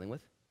knows what I'm dealing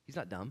with. He's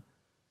not dumb.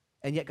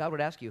 And yet God would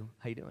ask you,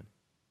 how you doing?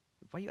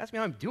 Why you ask me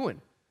how I'm doing?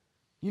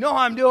 You know how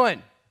I'm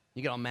doing.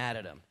 You get all mad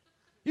at him.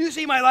 You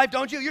see my life,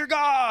 don't you? You're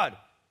God.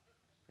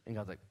 And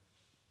God's like,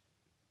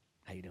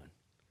 how you doing?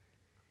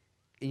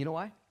 And you know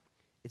why?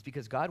 It's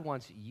because God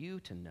wants you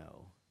to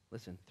know,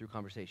 listen, through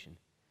conversation,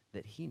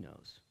 that he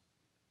knows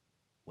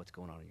what's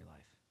going on in your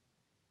life.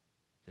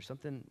 There's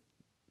something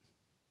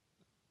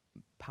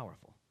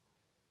powerful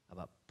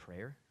about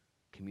prayer,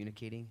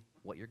 communicating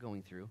what you're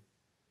going through.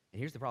 And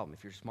here's the problem.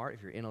 If you're smart,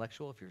 if you're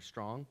intellectual, if you're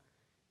strong,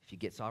 if you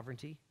get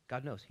sovereignty,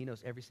 God knows. He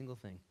knows every single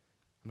thing.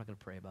 I'm not going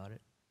to pray about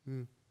it.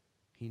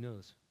 He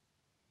knows.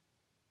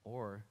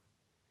 Or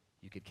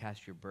you could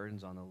cast your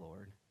burdens on the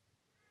Lord,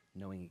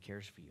 knowing he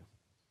cares for you.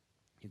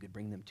 You could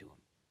bring them to him.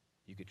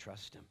 You could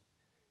trust him.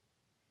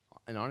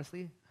 And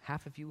honestly,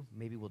 half of you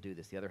maybe will do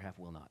this. The other half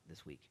will not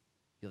this week.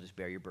 You'll just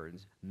bear your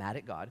burdens, mad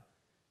at God,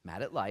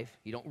 mad at life.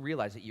 You don't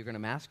realize that you're going to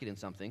mask it in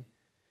something.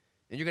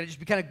 And you're going to just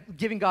be kind of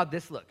giving God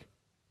this look.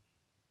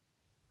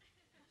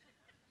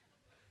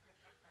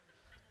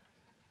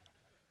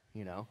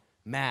 You know,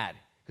 mad.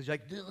 Because you're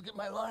like, dude, look at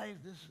my life.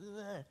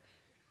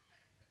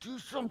 Do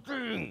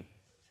something.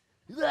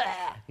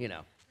 You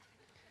know.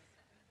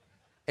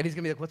 And he's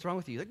going to be like, what's wrong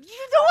with you? Like,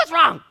 you know what's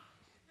wrong.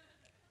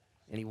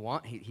 And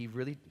he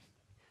really,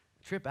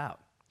 trip out.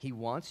 He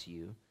wants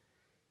you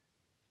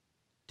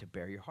to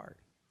bear your heart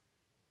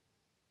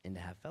and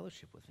to have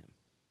fellowship with him.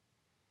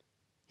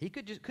 He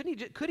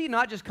could he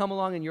not just come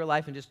along in your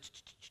life and just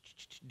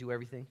do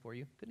everything for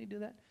you? Couldn't he do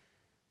that?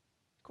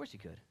 Of course he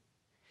could.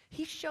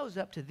 He shows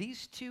up to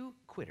these two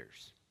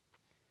quitters.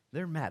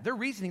 They're mad. They're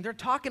reasoning. They're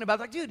talking about,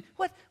 like, dude,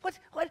 what?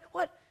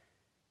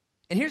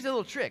 And here's the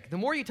little trick. The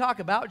more you talk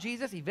about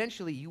Jesus,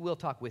 eventually you will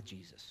talk with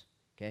Jesus.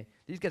 Okay?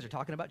 These guys are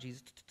talking about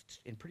Jesus,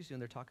 and pretty soon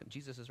they're talking.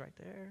 Jesus is right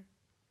there.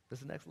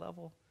 This is the next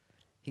level.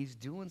 He's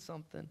doing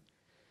something.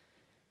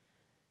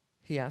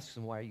 He asks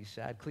them, why are you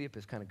sad?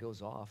 Cleopas kind of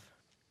goes off.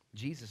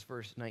 Jesus,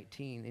 verse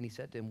 19, and he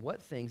said to him,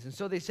 what things? And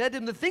so they said to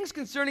him, the things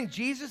concerning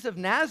Jesus of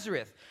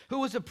Nazareth, who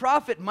was a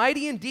prophet,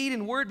 mighty in deed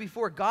and word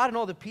before God and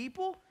all the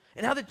people,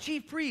 and how the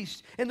chief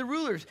priests and the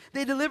rulers,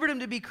 they delivered him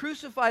to be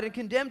crucified and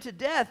condemned to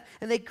death,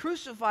 and they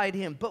crucified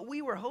him. But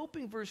we were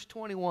hoping, verse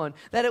 21,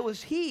 that it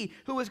was he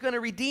who was going to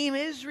redeem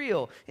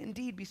Israel.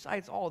 Indeed,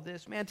 besides all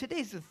this, man,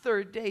 today's the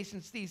third day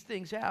since these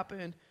things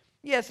happened.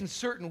 Yes, and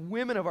certain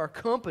women of our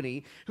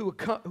company who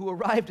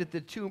arrived at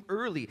the tomb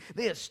early,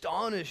 they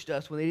astonished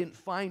us when they didn't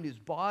find his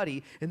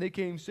body, and they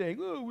came saying,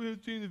 oh, we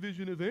had seen the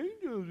vision of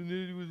angels, and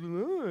that he was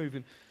alive.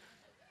 And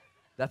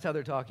that's how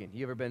they're talking.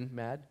 You ever been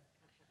mad?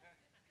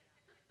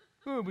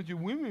 Oh, a bunch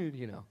of women,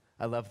 you know.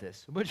 I love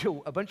this. A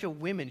bunch of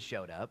women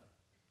showed up.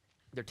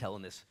 They're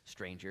telling this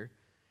stranger,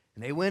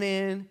 and they went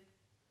in,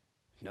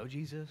 no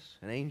Jesus,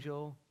 an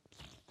angel,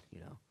 you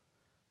know.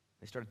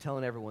 They started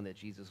telling everyone that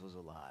Jesus was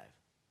alive.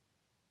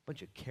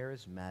 Bunch of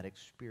charismatic,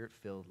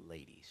 spirit-filled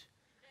ladies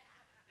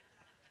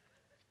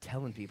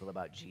telling people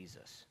about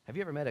Jesus. Have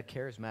you ever met a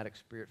charismatic,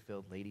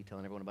 spirit-filled lady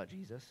telling everyone about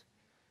Jesus?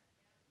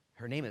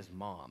 Her name is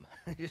Mom.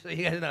 Just so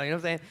you guys know, you know what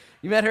I'm saying?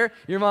 You met her,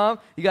 your mom,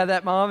 you got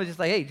that mom, it's just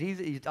like, hey,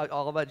 Jesus, you talk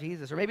all about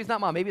Jesus. Or maybe it's not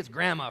mom, maybe it's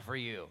grandma for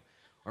you.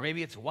 Or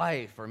maybe it's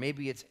wife, or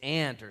maybe it's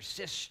aunt or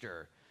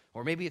sister,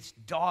 or maybe it's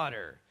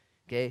daughter,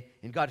 okay?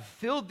 And God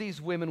filled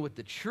these women with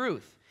the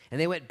truth. And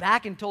they went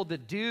back and told the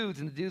dudes,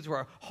 and the dudes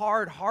were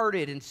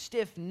hard-hearted and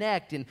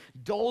stiff-necked and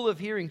dull of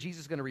hearing.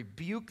 Jesus is going to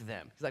rebuke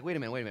them. He's like, wait a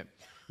minute.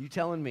 You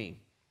telling me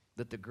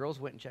that the girls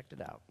went and checked it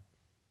out,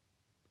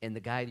 and the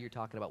guy that you're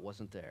talking about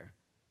wasn't there,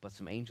 but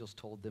some angels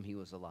told them he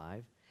was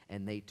alive,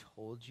 and they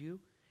told you,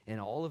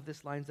 and all of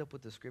this lines up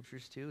with the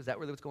scriptures too? Is that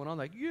really what's going on?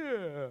 Like,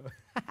 yeah.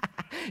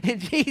 And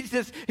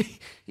Jesus,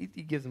 he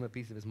gives them a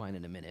piece of his mind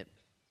in a minute.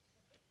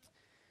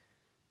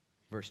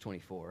 Verse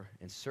 24,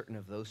 and certain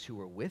of those who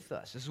were with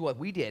us. This is what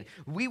we did.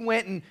 We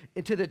went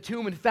into the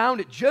tomb and found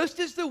it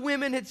just as the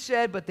women had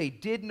said, but they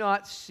did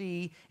not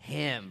see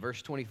him.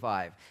 Verse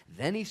 25,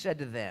 then he said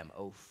to them,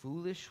 O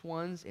foolish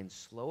ones and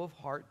slow of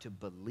heart to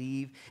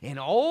believe in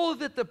all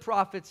that the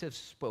prophets have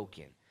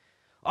spoken.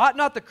 Ought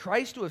not the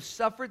Christ to have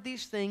suffered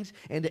these things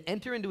and to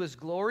enter into his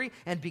glory?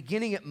 And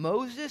beginning at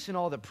Moses and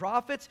all the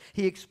prophets,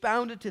 he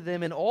expounded to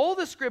them in all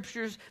the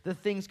scriptures the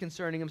things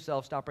concerning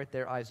himself. Stop right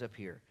there, eyes up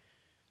here.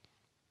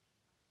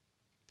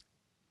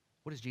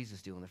 What does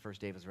Jesus do on the first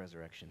day of his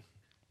resurrection?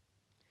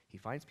 He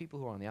finds people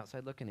who are on the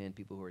outside looking in,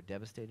 people who are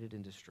devastated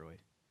and destroyed.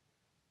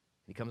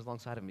 He comes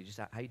alongside of them. He just,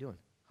 how you doing?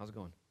 How's it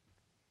going?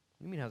 What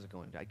do you mean, how's it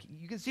going?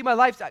 You can see my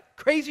life's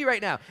crazy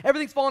right now.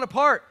 Everything's falling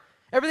apart.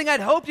 Everything I'd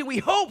hoped, and we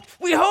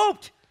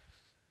hoped.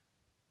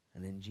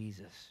 And then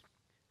Jesus,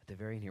 at the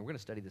very end here, we're going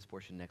to study this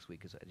portion next week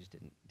because I just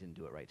didn't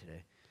do it right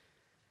today.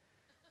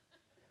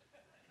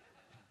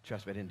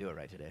 Trust me, I didn't do it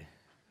right today.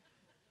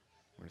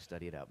 We're going to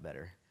study it out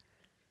better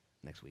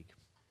next week.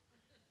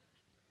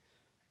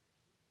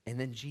 And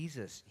then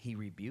Jesus, he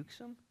rebukes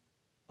them.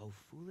 Oh,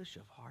 foolish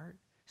of heart,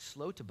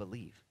 slow to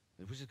believe,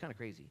 which is kind of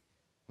crazy.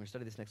 We're going to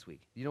study this next week.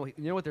 You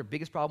know what their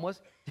biggest problem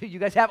was? Dude, you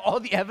guys have all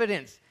the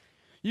evidence.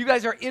 You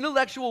guys are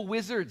intellectual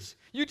wizards.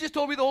 You just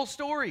told me the whole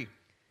story.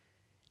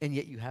 And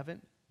yet you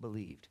haven't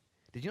believed.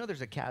 Did you know there's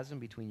a chasm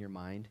between your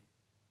mind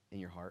and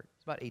your heart?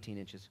 It's about 18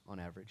 inches on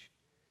average.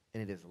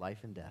 And it is life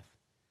and death.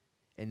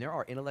 And there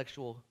are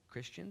intellectual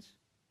Christians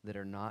that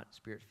are not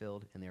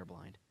spirit-filled and they're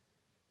blind.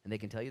 And they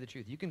can tell you the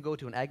truth. You can go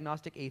to an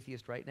agnostic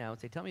atheist right now and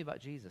say, tell me about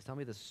Jesus. Tell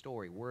me the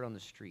story, word on the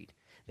street.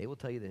 They will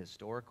tell you the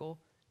historical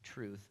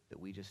truth that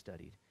we just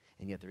studied.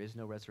 And yet there is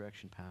no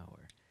resurrection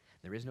power.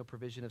 There is no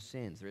provision of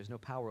sins. There is no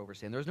power over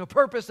sin. There's no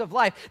purpose of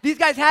life. These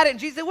guys had it, and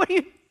Jesus said, what are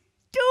you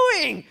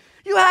doing?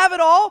 You have it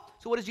all.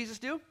 So what does Jesus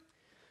do?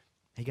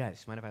 Hey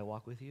guys, mind if I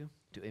walk with you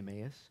to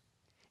Emmaus?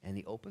 And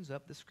he opens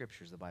up the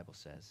scriptures, the Bible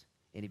says,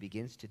 and he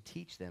begins to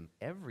teach them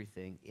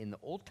everything in the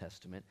Old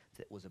Testament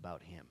that was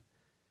about him.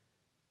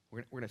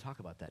 We're going to talk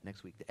about that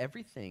next week.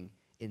 Everything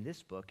in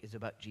this book is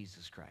about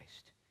Jesus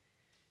Christ.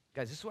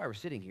 Guys, this is why we're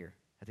sitting here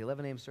at the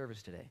 11 a.m.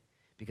 service today,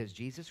 because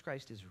Jesus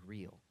Christ is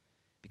real,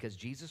 because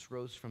Jesus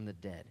rose from the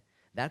dead.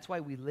 That's why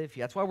we live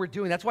here. That's why we're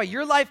doing. That's why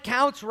your life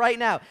counts right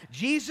now.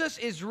 Jesus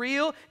is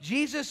real.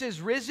 Jesus is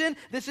risen.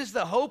 This is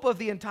the hope of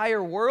the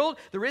entire world.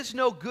 There is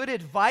no good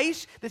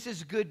advice. This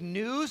is good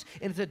news,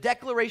 and it's a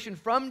declaration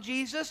from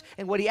Jesus,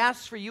 and what he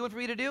asks for you and for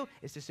me to do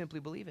is to simply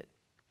believe it.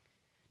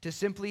 To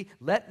simply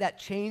let that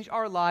change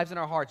our lives and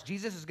our hearts.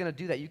 Jesus is going to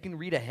do that. You can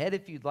read ahead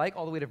if you'd like,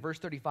 all the way to verse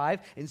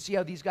 35, and see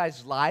how these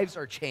guys' lives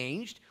are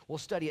changed. We'll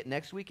study it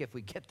next week if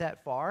we get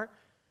that far.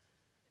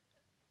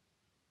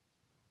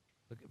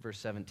 Look at verse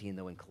 17,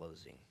 though, in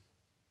closing.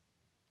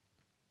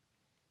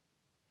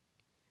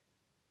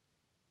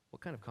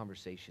 What kind of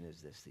conversation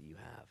is this that you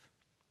have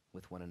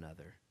with one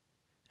another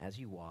as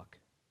you walk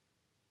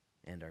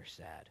and are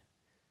sad?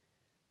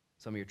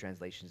 Some of your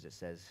translations, it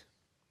says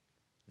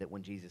that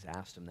when Jesus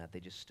asked them that, they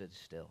just stood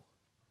still.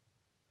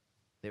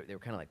 They were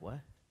kind of like,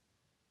 what?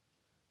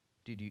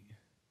 Dude, you...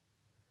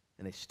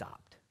 And they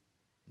stopped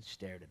and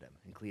stared at him.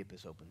 And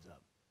Cleopas opens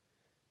up.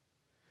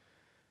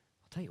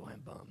 I'll tell you why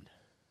I'm bummed.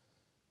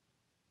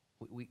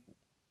 We've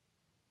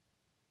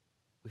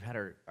had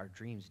our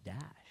dreams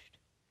dashed.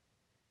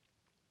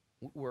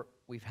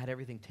 We've had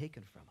everything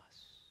taken from us.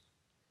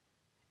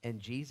 And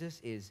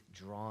Jesus is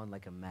drawn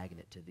like a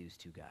magnet to these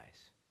two guys.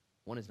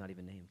 One is not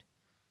even named.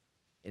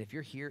 And if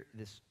you're here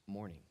this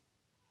morning,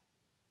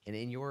 and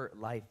in your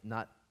life,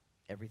 not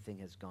everything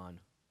has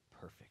gone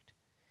perfect.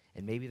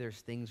 And maybe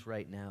there's things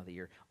right now that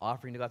you're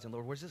offering to God, saying,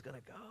 Lord, where's this going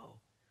to go?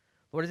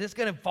 Lord, is this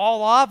going to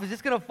fall off? Is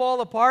this going to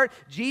fall apart?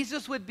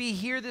 Jesus would be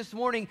here this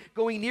morning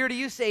going near to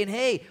you saying,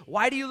 hey,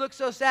 why do you look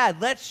so sad?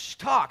 Let's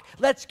talk.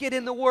 Let's get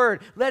in the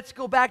Word. Let's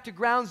go back to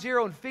ground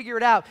zero and figure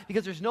it out,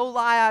 because there's no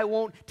lie I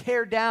won't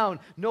tear down,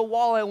 no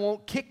wall I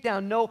won't kick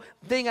down, no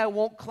thing I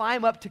won't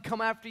climb up to come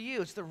after you.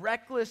 It's the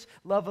reckless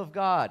love of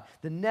God,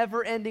 the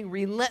never-ending,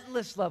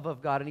 relentless love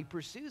of God, and he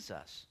pursues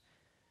us.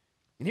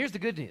 And here's the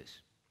good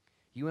news.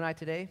 You and I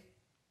today,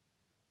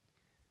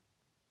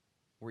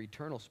 we're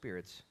eternal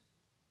spirits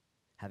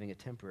having a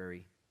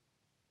temporary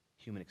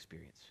human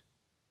experience.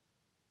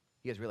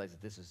 You guys realize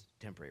that this is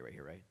temporary right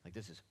here, right? Like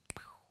this is,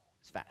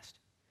 it's fast.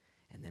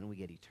 And then we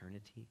get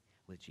eternity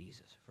with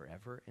Jesus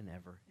forever and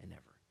ever and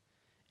ever.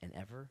 And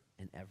ever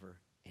and ever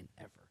and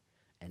ever.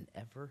 And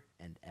ever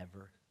and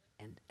ever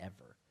and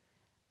ever.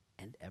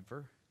 And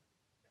ever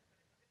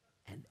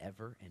and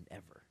ever and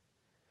ever.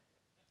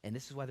 And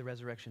this is why the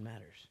resurrection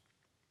matters.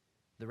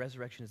 The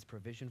resurrection is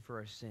provision for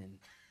our sin.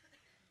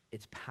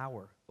 It's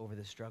power over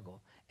the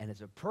struggle, and it's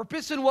a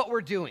purpose in what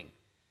we're doing.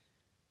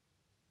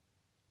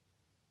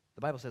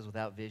 The Bible says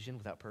without vision,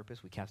 without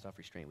purpose, we cast off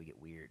restraint, we get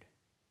weird,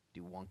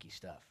 do wonky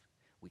stuff.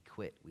 We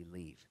quit, we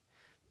leave.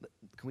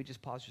 Can we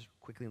just pause just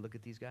quickly and look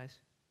at these guys?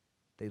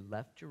 They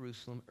left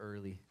Jerusalem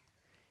early.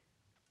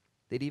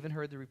 They'd even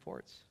heard the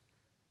reports.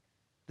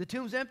 The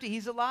tomb's empty,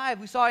 he's alive,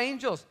 we saw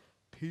angels.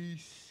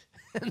 Peace.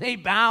 And they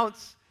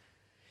bounce.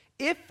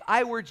 If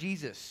I were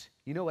Jesus,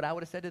 you know what I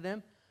would have said to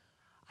them?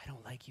 I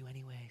don't like you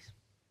anyways.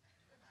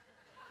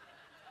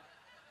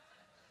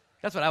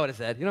 That's what I would have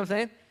said. You know what I'm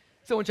saying?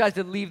 Someone tries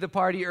to leave the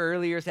party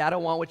early or say, I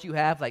don't want what you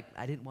have. Like,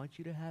 I didn't want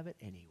you to have it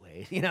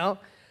anyways, you know?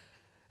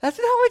 That's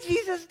not what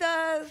Jesus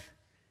does.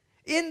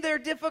 In their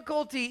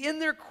difficulty, in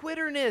their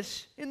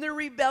quitterness, in their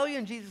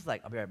rebellion, Jesus is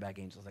like, I'll be right back,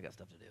 angels. I got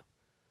stuff to do.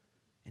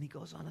 And he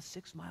goes on a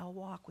 6-mile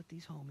walk with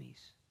these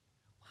homies.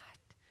 What?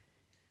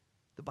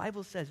 The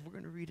Bible says, we're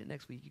going to read it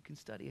next week. You can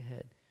study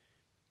ahead.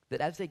 That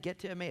as they get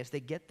to Emmaus,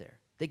 they get there.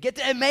 They get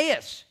to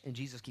Emmaus, and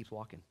Jesus keeps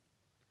walking.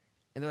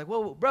 And they're like,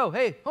 whoa, bro,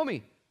 hey,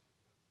 homie,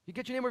 you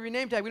get your name over your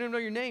name tag. We don't know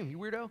your name, you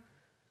weirdo.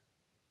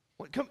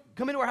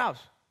 Come into our house.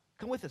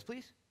 Come with us,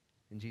 please.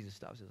 And Jesus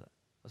stops. He says, I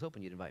was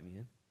hoping you'd invite me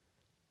in.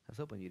 I was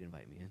hoping you'd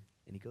invite me in.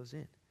 And he goes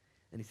in,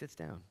 and he sits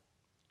down,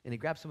 and he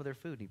grabs some of their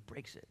food, and he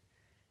breaks it.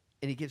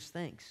 And he gives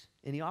thanks,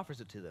 and he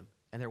offers it to them.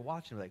 And they're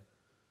watching like,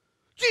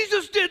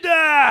 Jesus, did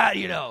that,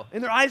 you know.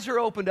 And their eyes are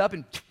opened up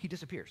and he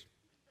disappears.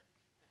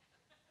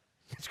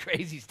 It's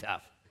crazy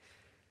stuff.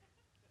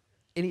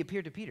 And he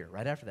appeared to Peter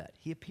right after that.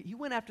 He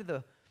went after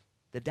the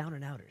down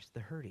and outers, the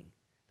hurting,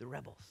 the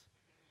rebels.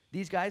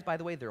 These guys, by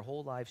the way, their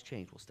whole lives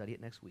changed. We'll study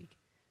it next week.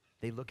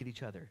 They look at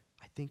each other.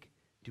 I think,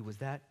 dude, was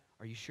that?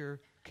 Are you sure?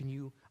 Can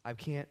you? I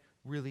can't.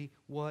 Really?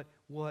 What?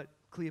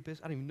 Cleopas?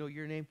 I don't even know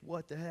your name.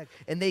 What the heck?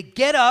 And they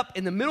get up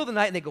in the middle of the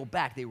night and they go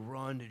back. They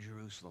run to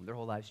Jerusalem. Their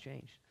whole lives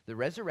changed. The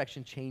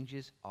resurrection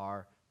changes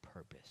our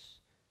purpose.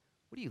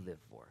 What do you live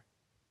for?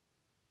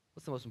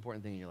 What's the most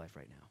important thing in your life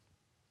right now?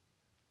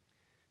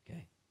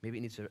 Okay. Maybe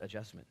it needs an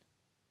adjustment.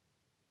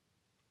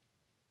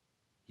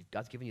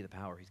 God's given you the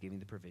power. He's giving you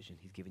the provision.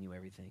 He's given you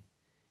everything.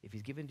 If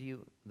he's given to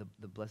you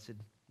the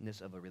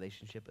blessedness of a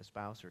relationship, a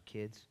spouse or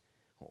kids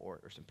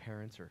or some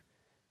parents or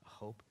a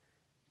hope,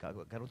 God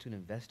wants you to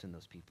invest in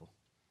those people.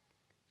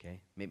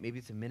 Okay? Maybe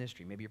it's a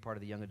ministry. Maybe you're part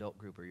of the young adult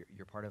group, or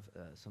you're part of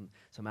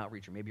some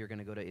outreach, or maybe you're going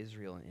to go to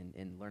Israel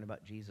and learn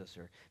about Jesus,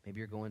 or maybe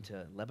you're going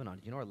to Lebanon.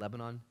 Do you know our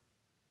Lebanon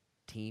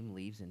team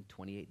leaves in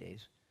 28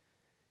 days?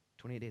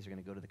 28 days are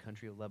going to go to the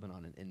country of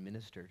Lebanon and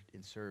minister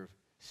and serve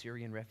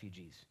Syrian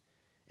refugees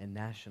and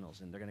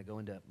nationals, and they're going to go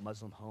into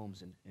Muslim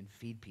homes and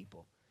feed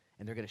people,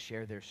 and they're going to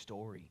share their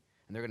story,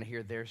 and they're going to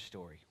hear their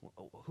story.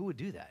 Who would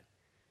do that?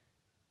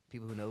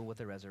 People who know what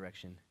the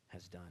resurrection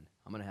has done.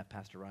 I'm going to have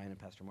Pastor Ryan and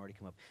Pastor Marty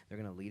come up. They're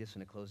going to lead us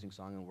in a closing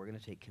song, and we're going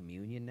to take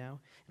communion now,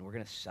 and we're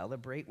going to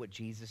celebrate what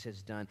Jesus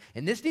has done.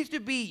 And this needs to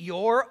be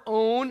your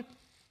own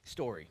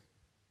story.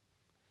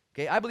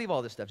 Okay, I believe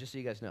all this stuff, just so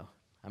you guys know.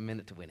 I'm in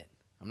it to win it.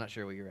 I'm not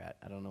sure where you're at.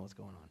 I don't know what's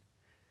going on.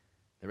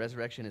 The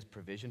resurrection is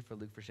provision for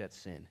Luke Frechette's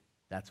sin.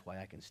 That's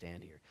why I can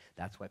stand here.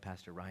 That's why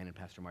Pastor Ryan and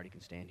Pastor Marty can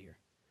stand here.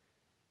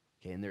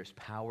 Okay, and there's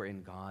power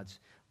in God's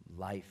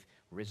life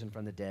risen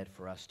from the dead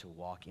for us to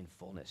walk in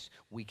fullness.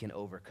 We can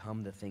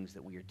overcome the things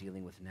that we are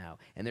dealing with now.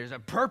 And there's a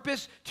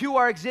purpose to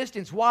our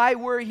existence, why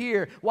we're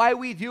here, why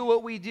we do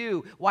what we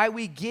do, why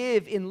we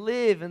give and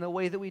live in the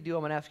way that we do.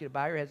 I'm going to ask you to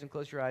bow your heads and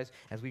close your eyes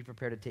as we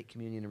prepare to take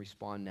communion and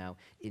respond now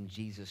in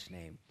Jesus'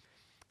 name.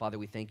 Father,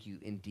 we thank you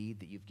indeed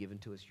that you've given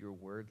to us your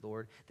word,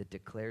 Lord, that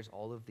declares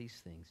all of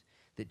these things,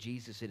 that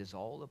Jesus, it is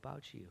all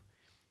about you.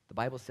 The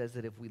Bible says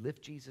that if we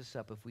lift Jesus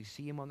up, if we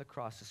see him on the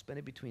cross,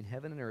 suspended between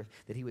heaven and earth,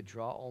 that he would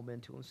draw all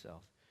men to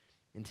himself.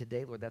 And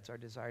today, Lord, that's our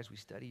desire as we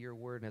study your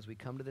word. And as we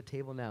come to the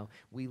table now,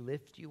 we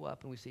lift you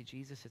up and we say,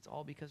 Jesus, it's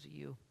all because of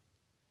you.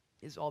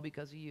 It's all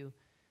because of you.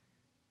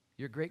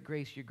 Your great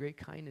grace, your great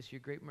kindness,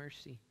 your great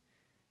mercy.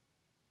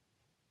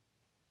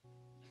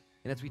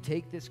 And as we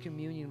take this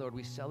communion, Lord,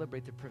 we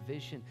celebrate the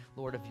provision,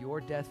 Lord, of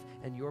your death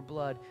and your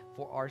blood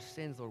for our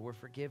sins, Lord. We're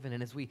forgiven.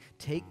 And as we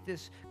take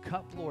this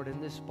cup, Lord, in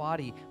this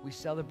body, we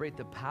celebrate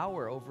the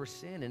power over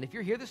sin. And if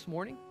you're here this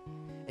morning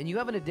and you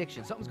have an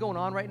addiction, something's going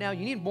on right now,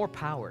 you need more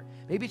power.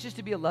 Maybe it's just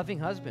to be a loving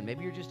husband.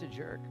 Maybe you're just a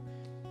jerk.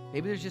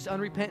 Maybe there's just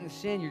unrepentant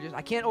sin.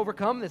 I can't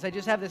overcome this. I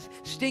just have this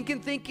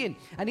stinking thinking.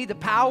 I need the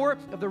power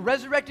of the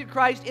resurrected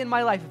Christ in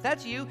my life. If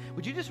that's you,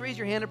 would you just raise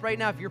your hand up right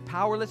now if you're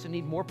powerless and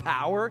need more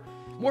power?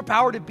 More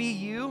power to be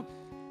you,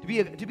 to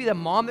be the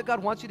mom that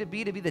God wants you to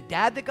be the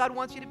dad that God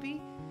wants you to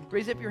be.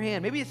 Raise up your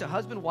hand. Maybe it's a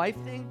husband-wife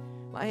thing.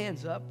 My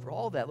hand's up for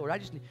all that, Lord.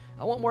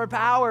 I want more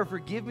power.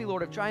 Forgive me,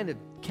 Lord, of trying to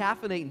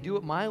caffeinate and do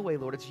it my way,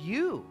 Lord. It's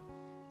you.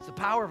 It's the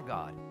power of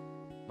God.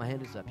 My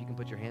hand is up. You can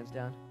put your hands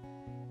down.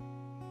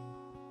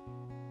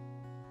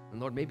 And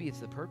Lord, maybe it's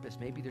the purpose.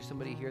 Maybe there's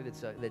somebody here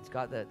that's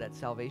got that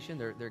salvation.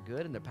 They're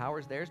good and the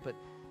power's theirs, but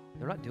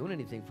they're not doing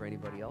anything for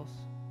anybody else.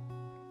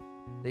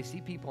 They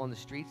see people on the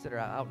streets that are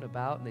out and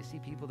about, and they see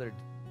people that are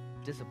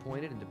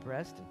disappointed and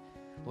depressed. And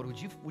Lord,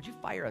 would you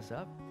fire us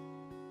up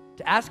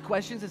to ask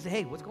questions and say,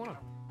 hey, what's going on?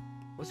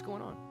 What's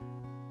going on?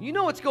 You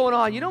know what's going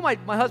on. You know my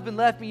husband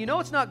left me. You know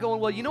it's not going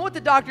well. You know what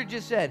the doctor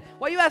just said.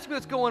 Why are you asking me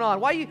what's going on?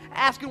 Why are you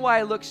asking why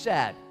I look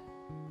sad?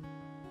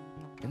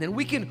 And then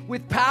we can,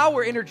 with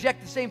power,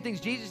 interject the same things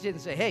Jesus did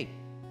and say, hey,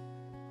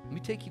 let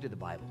me take you to the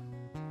Bible.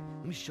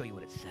 Let me show you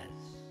what it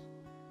says,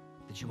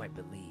 that you might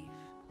believe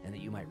and that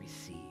you might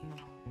receive,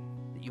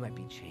 that you might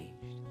be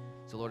changed.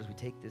 So, Lord, as we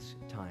take this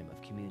time of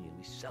communion,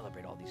 we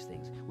celebrate all these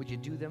things. Would you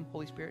do them,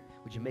 Holy Spirit?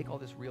 Would you make all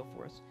this real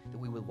for us, that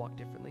we would walk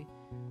differently?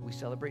 We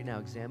celebrate now,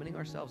 examining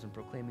ourselves and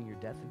proclaiming your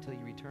death until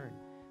you return.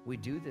 We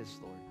do this,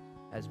 Lord,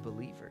 as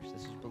believers.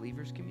 This is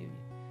believers' communion.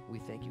 We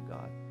thank you,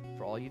 God,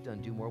 for all you've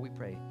done. Do more, we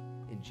pray.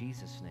 In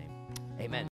Jesus' name, amen.